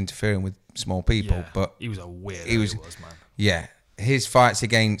interfering with small people. Yeah. But he was a weirdo. he was, man. Yeah. His fights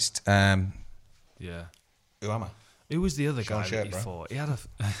against, Yeah. who am I? Who was the other guy Sean that he Sherp, bro. fought? He had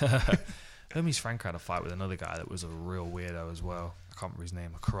a... Hermes Franco had a fight with another guy that was a real weirdo as well. I can't remember his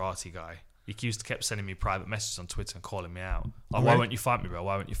name. A karate guy. He kept sending me private messages on Twitter and calling me out. Like, why won't you fight me, bro?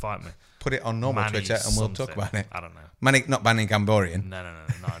 Why won't you fight me? Put it on normal Manny Twitter and we'll something. talk about it. I don't know. Manny, not Manny Gamborian.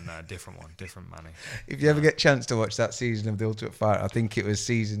 No, different one. Different Manny. If you ever get a chance to watch that season of The Ultimate Fighter, I think it was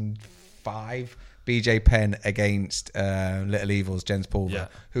season 5, BJ Penn against Little Evils, Jens Pulver,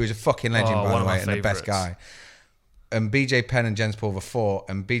 who is a fucking legend, by one the of my way, and the best favourites. guy. And BJ Penn and Jens Pulver fought,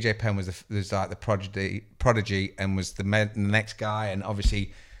 and BJ Penn was like the prodigy and was the next guy, and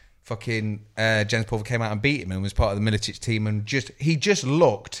obviously fucking Jens Pulver came out and beat him and was part of the Milicic team, and he just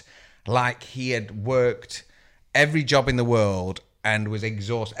looked like he had worked every job in the world and was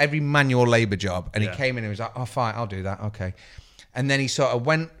exhausted, every manual labour job, and he came in and was like, oh, fine, I'll do that, okay. And then he sort of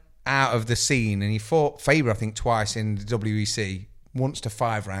went out of the scene and he fought Faber, I think, twice in the WEC, once to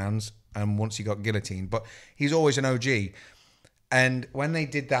 5 rounds, and once he got guillotined, but he's always an OG. And when they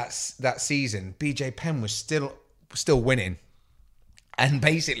did that season, BJ Penn was still winning. And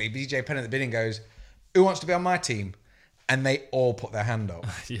basically, BJ Penn at the beginning goes, who wants to be on my team? And they all put their hand up.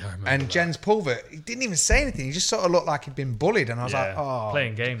 Yeah, I remember and that. Jens Pulver, he didn't even say anything. He just sort of looked like he'd been bullied. And I was like, oh.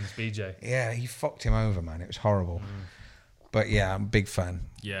 Playing games, BJ. Yeah, he fucked him over, man. It was horrible. But yeah, I'm a big fan.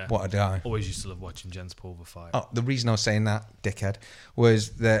 Yeah. What a guy. Always used to love watching Jens Pulver fight. Oh, the reason I was saying that, dickhead, was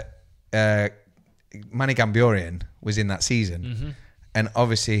that Manny Gamborian was in that season, and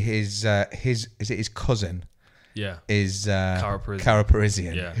obviously his cousin Yeah. is Cara Parisian. Cara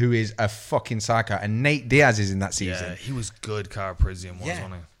Parisian, Yeah. who is a fucking psycho, and Nate Diaz is in that season. Yeah, he was good, Cara Parisian was,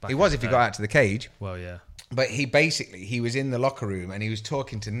 wasn't he? Back He in was the if he day. got out to the cage. Well, yeah. But he was in the locker room and he was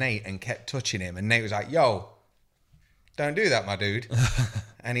talking to Nate and kept touching him, and Nate was like, yo, don't do that, my dude.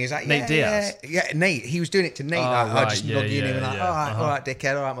 And he was like, Nate Diaz? Yeah, Nate. He was doing it to Nate, right, just yeah, nugging him and like, all right,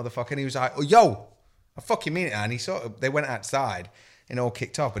 dickhead, all right, motherfucker. And he was like, oh, yo, I fucking mean it. And they went outside and it all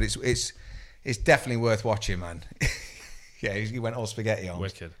kicked off. But it's definitely worth watching, man. Yeah, he went all spaghetti on.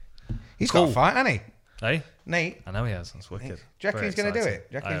 Wicked. He's got a fight, hasn't he? Hey? Nate. I know he has. That's wicked. Do you reckon he's going to do it?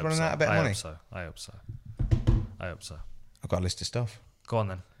 Do you reckon he's running out a bit of money? I hope so. I've got a list of stuff. Go on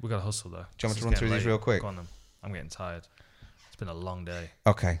then. We've got to hustle though. Do you want me to It's run through getting these late. real quick? Go on then. I'm getting tired. It's been a long day.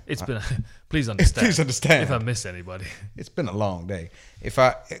 Okay. It's been. Please understand. Please understand. If I miss anybody. It's been a long day.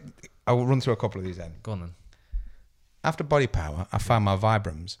 I will run through a couple of these then. Go on then. After Body Power, I found my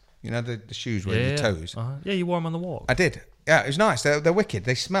Vibrams. You know the shoes with the toes? Yeah, you wore them on the walk. I did. Yeah, it was nice. They're wicked.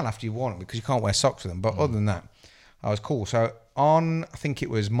 They smell after you worn them because you can't wear socks with them. But other than that, I was cool. So on, I think it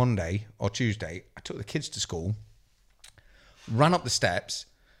was Monday or Tuesday, I took the kids to school, ran up the steps,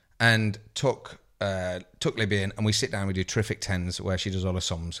 and took Libby in, and we sit down. We do terrific tens where she does all her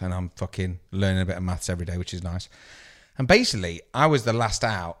sums, and I'm fucking learning a bit of maths every day, which is nice. And basically, I was the last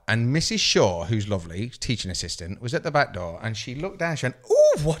out, and Mrs. Shaw, who's lovely, teaching assistant, was at the back door, and she looked down, she went,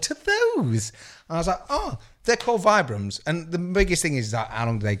 "Oh, what are those?" And I was like, "Oh, they're called Vibrams." And the biggest thing is that how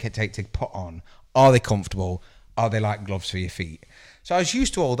long do they take to put on? Are they comfortable? Are they like gloves for your feet? So I was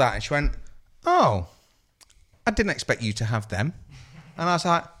used to all that, and she went, oh, I didn't expect you to have them. And I was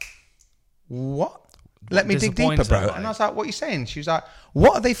like, what? Let me dig deeper, bro. Like. And I was like, what are you saying? She was like,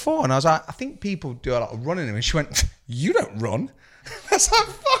 what are they for? And I was like, I think people do a lot of running. And she went, you don't run. I was like,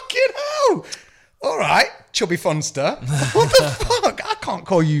 fucking hell. All right, chubby funster. What the fuck? I can't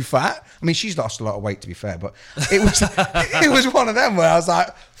call you fat. I mean, she's lost a lot of weight, to be fair, but it was one of them where I was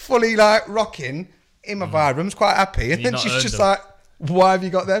like fully like rocking in my vibrams, quite happy. And then she's just like, why have you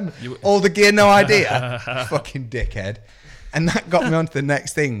got them? All the gear, no idea. Fucking dickhead. And that got me on to the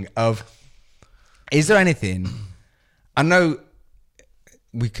next thing of, is there anything, I know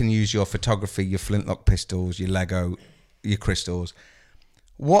we can use your photography, your flintlock pistols, your Lego, your crystals.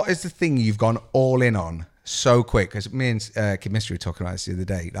 What is the thing you've gone all in on so quick? Because me and Kid Mystery were talking about this the other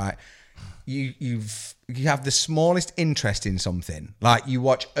day. Like, you have the smallest interest in something. Like, you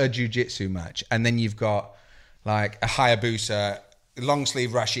watch a jiu-jitsu match, and then you've got like a Hayabusa, long sleeve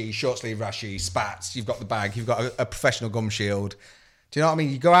rashi, short sleeve rashi, spats. You've got the bag. You've got a professional gum shield. Do you know what I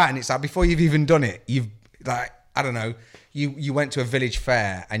mean? You go out and it's like, before you've even done it, you've like, I don't know. You went to a village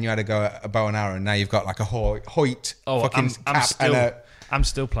fair and you had to go a bow and arrow, and now you've got like a Hoyt fucking cap. I'm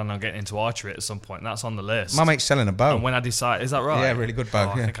still planning on getting into archery at some point. That's on the list. My mate's selling a bow. And when I decide, is that right? Yeah, really good bow.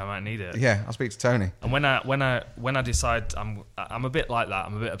 I think I might need it. Yeah, I'll speak to Tony. And when I decide, I'm a bit like that.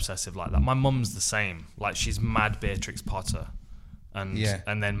 I'm a bit obsessive like that. My mum's the same. Like, she's mad Beatrix Potter, and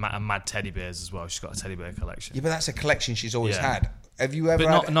then mad teddy bears as well. She's got a teddy bear collection. Yeah, but that's a collection she's always had. Have you ever?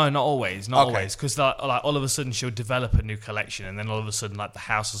 But not always. Not always. Because like all of a sudden she'll develop a new collection, and then all of a sudden like the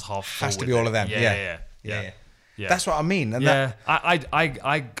house is half full. Has to be all of them. Yeah. That's what I mean. And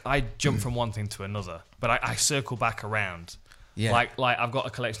I jump from one thing to another, but I circle back around. Yeah. Like I've got a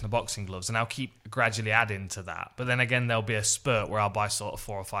collection of boxing gloves, and I'll keep gradually adding to that. But then again, there'll be a spurt where I'll buy sort of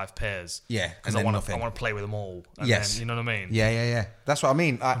 4 or 5 pairs. Yeah, because I want to play with them all. And then, you know what I mean? Yeah. That's what I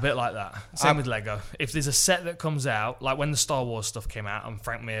mean. A bit like that. Same with Lego. If there's a set that comes out, like when the Star Wars stuff came out, and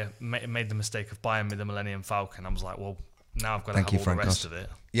Frank Mir made the mistake of buying me the Millennium Falcon, I was like, well, now I've got to have all the rest of it.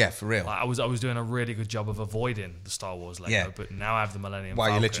 Yeah, for real. Like, I was doing a really good job of avoiding the Star Wars Lego, but now I have the Millennium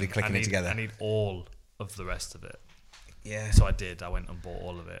Falcon. You're literally clicking it together. I need all of the rest of it. Yeah. So I did. I went and bought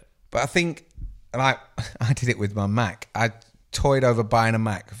all of it. But I think, like, I did it with my Mac. I toyed over buying a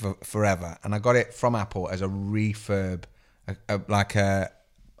Mac for forever, and I got it from Apple as a refurb, like a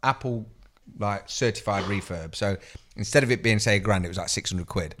Apple like certified refurb. So instead of it being say $1,000, it was like 600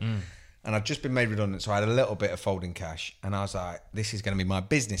 quid. And I've just been made redundant, so I had a little bit of folding cash, and I was like, this is going to be my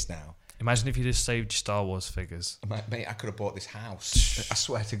business now. Imagine if you just saved your Star Wars figures. Mate, I could have bought this house. I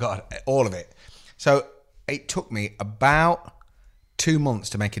swear to God, all of it. So it took me about 2 months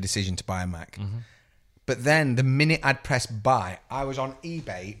to make a decision to buy a Mac. But then the minute I'd pressed buy, I was on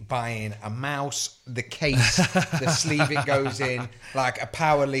eBay buying a mouse, the case, the sleeve it goes in, like a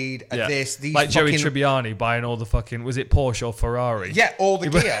power lead, these like Joey Tribbiani buying all the fucking, was it Porsche or Ferrari? Yeah, all the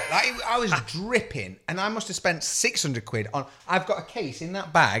gear. Like, I was dripping, and I must have spent 600 quid on. I've got a case in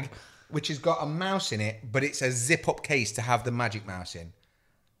that bag which has got a mouse in it, but it's a zip-up case to have the Magic Mouse in.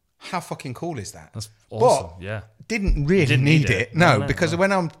 How fucking cool is that? That's awesome. But didn't really need it. No, because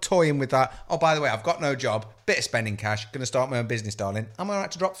when I'm toying with that, oh, by the way, I've got no job, bit of spending cash, going to start my own business, darling. I'm going to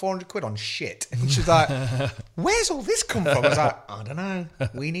have to drop 400 quid on shit. And she's like, where's all this come from? I was like, I don't know.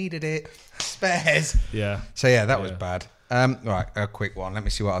 We needed it. Spares. Yeah. So, that was bad. Right, a quick one. Let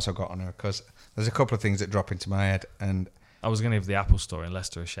me see what else I've got on her, because there's a couple of things that drop into my head. And I was going to give the Apple Store in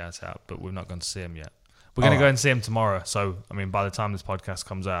Leicester a shout out, but we've not gone to see him yet. We're going to go and see him tomorrow. So, I mean, by the time this podcast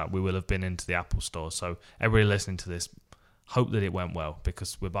comes out, we will have been into the Apple Store. So, everybody listening to this, hope that it went well,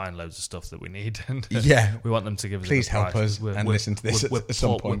 because we're buying loads of stuff that we need. And we want them to give us Please a help us and listen to this at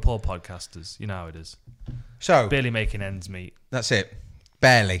some point. We're poor podcasters. You know how it is. So barely making ends meet. That's it.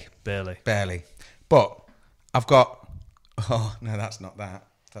 Barely. But I've got... Oh, no, that's not that.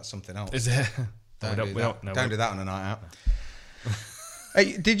 That's something else. Is it? Don't do that on a night out.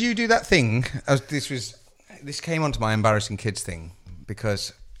 Hey, did you do that thing? This came onto my embarrassing kids thing,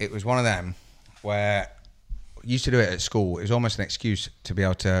 because it was one of them where you used to do it at school. It was almost an excuse to be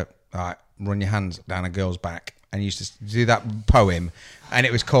able to run your hands down a girl's back, and you used to do that poem, and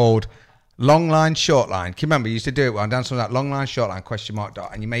it was called Long Line, Short Line. Can you remember? You used to do it when down something like long line, short line, question mark,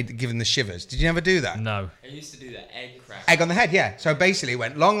 dot, and you give them the shivers. Did you never do that? No. I used to do that egg crack. Egg on the head, yeah. So basically it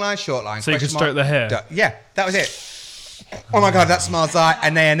went long line, short line, so you could stroke the hair. Dot. Yeah, that was it. Oh my God, that smells like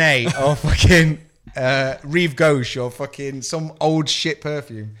an A&A or fucking Reeve Gauche or fucking some old shit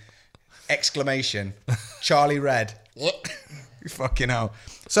perfume. Exclamation. Charlie Red. Fucking hell.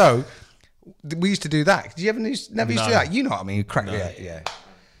 So, we used to do that. Did you never used to do that? You know what I mean? Crack, yeah.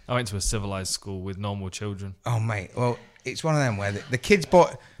 I went to a civilised school with normal children. Oh, mate. Well, it's one of them where the kids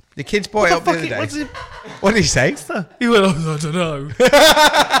bought... The kids brought it up the other day. What did he say? He went, I don't know.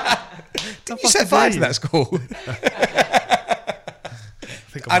 Did you set fire to that school?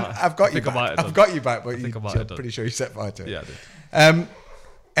 I've got you back. I've got you back, but I'm pretty sure you set fire to it. Yeah, I did.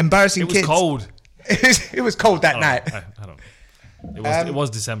 Embarrassing kids. It was cold. It was cold that night. I don't know. It was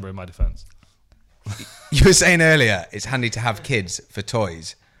December in my defence. You were saying earlier, it's handy to have kids for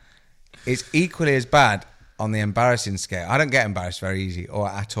toys. It's equally as bad on the embarrassing scale. I don't get embarrassed very easy or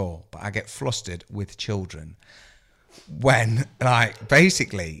at all, but I get flustered with children. When, like,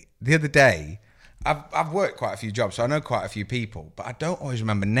 basically, the other day, I've worked quite a few jobs, so I know quite a few people, but I don't always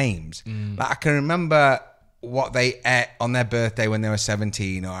remember names. Like, I can remember what they ate on their birthday when they were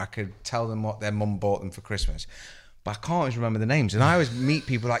 17, or I could tell them what their mum bought them for Christmas. But I can't always remember the names. And I always meet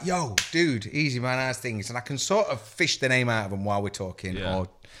people like, yo, dude, easy man, how's things? And I can sort of fish the name out of them while we're talking, or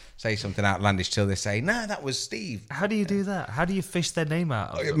say something outlandish till they say, no, that was Steve. How do you do that? How do you fish their name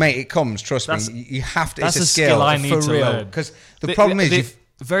out of them? Mate, it comes, trust me. You have to, that's it's a skill I need for to real. learn. Because the problem is...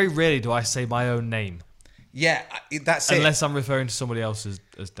 very rarely do I say my own name. Yeah, that's it. Unless I'm referring to somebody else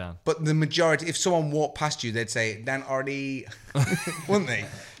as Dan. But the majority, if someone walked past you, they'd say, Dan already... Wouldn't they?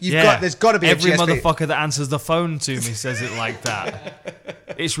 There's got to be every a GSP. motherfucker that answers the phone to me says it like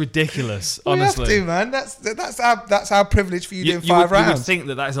that. It's ridiculous, honestly. We have to, man. That's our privilege for you doing 5 rounds. You would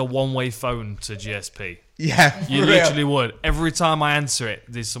think that is a one-way phone to GSP. Yeah, you literally would. Every time I answer it,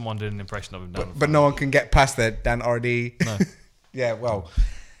 there's someone doing an impression of him. But no one can get past that. Dan already. No. Yeah, well.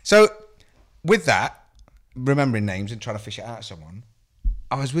 So with that, remembering names and trying to fish it out of someone,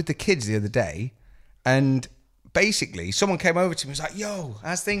 I was with the kids the other day, and basically someone came over to me and was like, yo,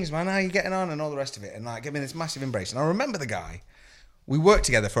 how's things, man? How you getting on? And all the rest of it. And like, gave me this massive embrace. And I remember the guy. We worked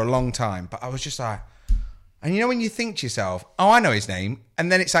together for a long time, but I was just like, and you know when you think to yourself, oh, I know his name,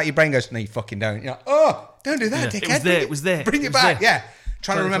 and then it's like your brain goes, no, you fucking don't. You're like, oh, don't do that, dickhead. It was there. Bring it back, yeah.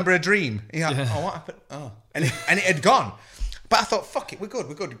 Trying to remember a dream. You're like, oh, what happened? Oh. And it had gone. But I thought, fuck it, we're good.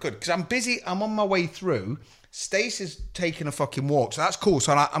 Because I'm busy, I'm on my way through. Stacey's taking a fucking walk, so that's cool.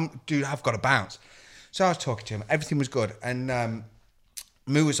 So I've got to bounce. So I was talking to him, everything was good. And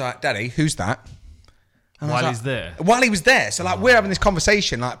Moo was like, Daddy, who's that? And while he's there? While he was there. So like we're having this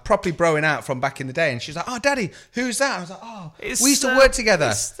conversation, like properly broing out from back in the day. And she's like, oh, Daddy, who's that? I was like, oh, we used to work together.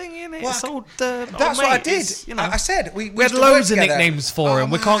 It's thing, innit? Well, it's old, that's what I did. I said, we had loads of nicknames for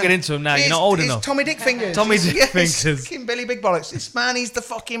him. We can't get into them now. You're not old enough. Tommy Dick Fingers. Tommy Dick Fingers. Fucking Billy Big Bollocks. This man, he's the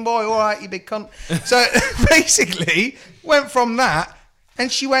fucking boy. All right, you big cunt. So basically, went from that,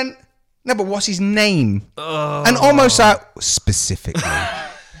 and she went, no, but what's his name? And almost like, specifically.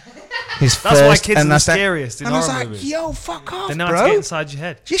 That's why kids are the scariest in horror movies. And I was like, yo, fuck off, they know bro. how to get inside your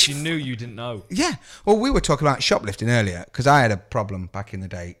head. She knew you didn't know. Yeah. Well, we were talking about shoplifting earlier, because I had a problem back in the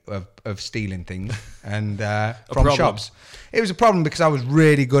day of stealing things and from shops. It was a problem because I was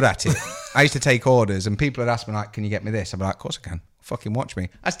really good at it. I used to take orders, and people had asked me, like, can you get me this? I'd be like, of course I can. Fucking watch me.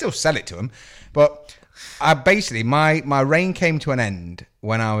 I still sell it to them. But I basically, my reign came to an end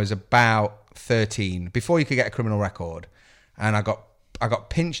when I was about 13, before you could get a criminal record. And I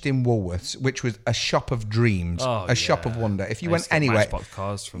got pinched in Woolworths, which was a shop of dreams, shop of wonder. If you went anywhere,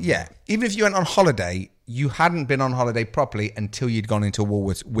 even if you went on holiday, you hadn't been on holiday properly until you'd gone into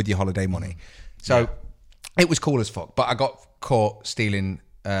Woolworths with your holiday money. So it was cool as fuck. But I got caught stealing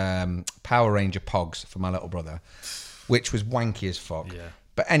Power Ranger Pogs for my little brother, which was wanky as fuck. Yeah.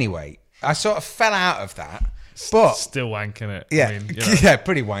 But anyway, I sort of fell out of that. But still wanking it. Yeah, I mean, yeah,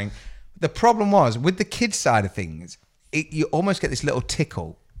 pretty wank. The problem was with the kids side of things. You almost get this little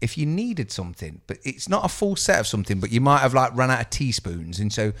tickle if you needed something, but it's not a full set of something, but you might have like run out of teaspoons.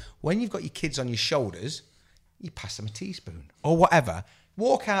 And so when you've got your kids on your shoulders, you pass them a teaspoon or whatever,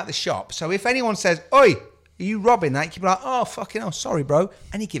 walk out the shop. So if anyone says, oi, are you robbing that? You can be like, oh, fucking hell, sorry, bro.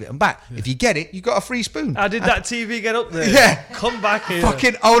 And you give it them back. Yeah. If you get it, you got a free spoon. How did that TV get up there? Yeah. Come back here.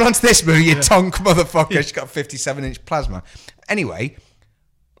 Fucking hold on to this, Moo, you tonk motherfucker. She's got 57-inch plasma. Anyway,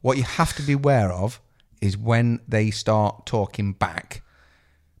 what you have to be aware of is when they start talking back,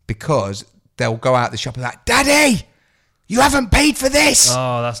 because they'll go out the shop and be like, Daddy, you haven't paid for this.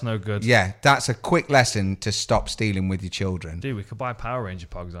 Oh, that's no good. Yeah, that's a quick lesson to stop stealing with your children. Dude, we could buy Power Ranger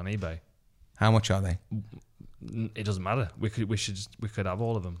Pogs on eBay. How much are they? It doesn't matter. We could have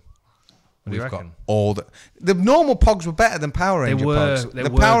all of them. What do you reckon? Got all the normal Pogs were better than Power Ranger Pogs. The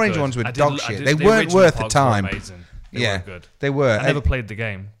Power Ranger ones were dog shit. They weren't worth the time. Amazing. They were good. They were. I never played the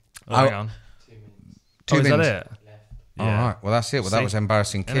game. Hang on. 2 minutes. Is that it? Yeah. All right. Well, that's it. Well, that was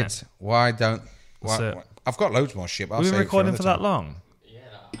embarrassing kids. Why don't... I've got loads more shit. Were we recording for that long? Yeah,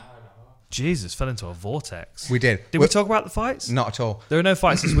 I don't know. Jesus, fell into a vortex. We did. Did we talk about the fights? Not at all. There are no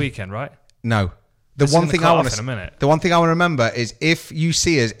fights this weekend, right? No. The It's one gonna thing cut I off want in a to minute. the one thing I want to remember is if you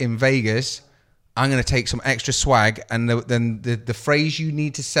see us in Vegas, I'm going to take some extra swag, and then the phrase you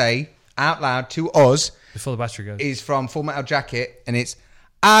need to say out loud to us Before the battery goes. is from Full Metal Jacket, and it's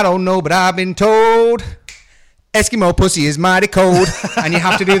I don't know, but I've been told Eskimo pussy is mighty cold, and you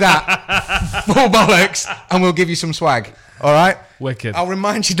have to do that full bollocks, and we'll give you some swag. All right, Wicked. I'll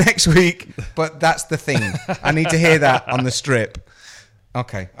remind you next week, but that's the thing. I need to hear that on the strip.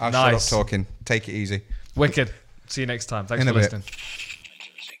 Okay, I'll shut up Nice. talking. Take it easy. Wicked. See you next time. Thanks In for a bit. listening.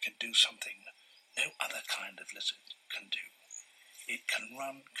 It can do something no other kind of lizard can do. It can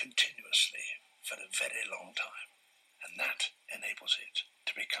run continuously for a very long time, and that enables it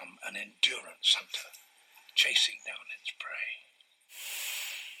to become an endurance hunter, chasing down its prey.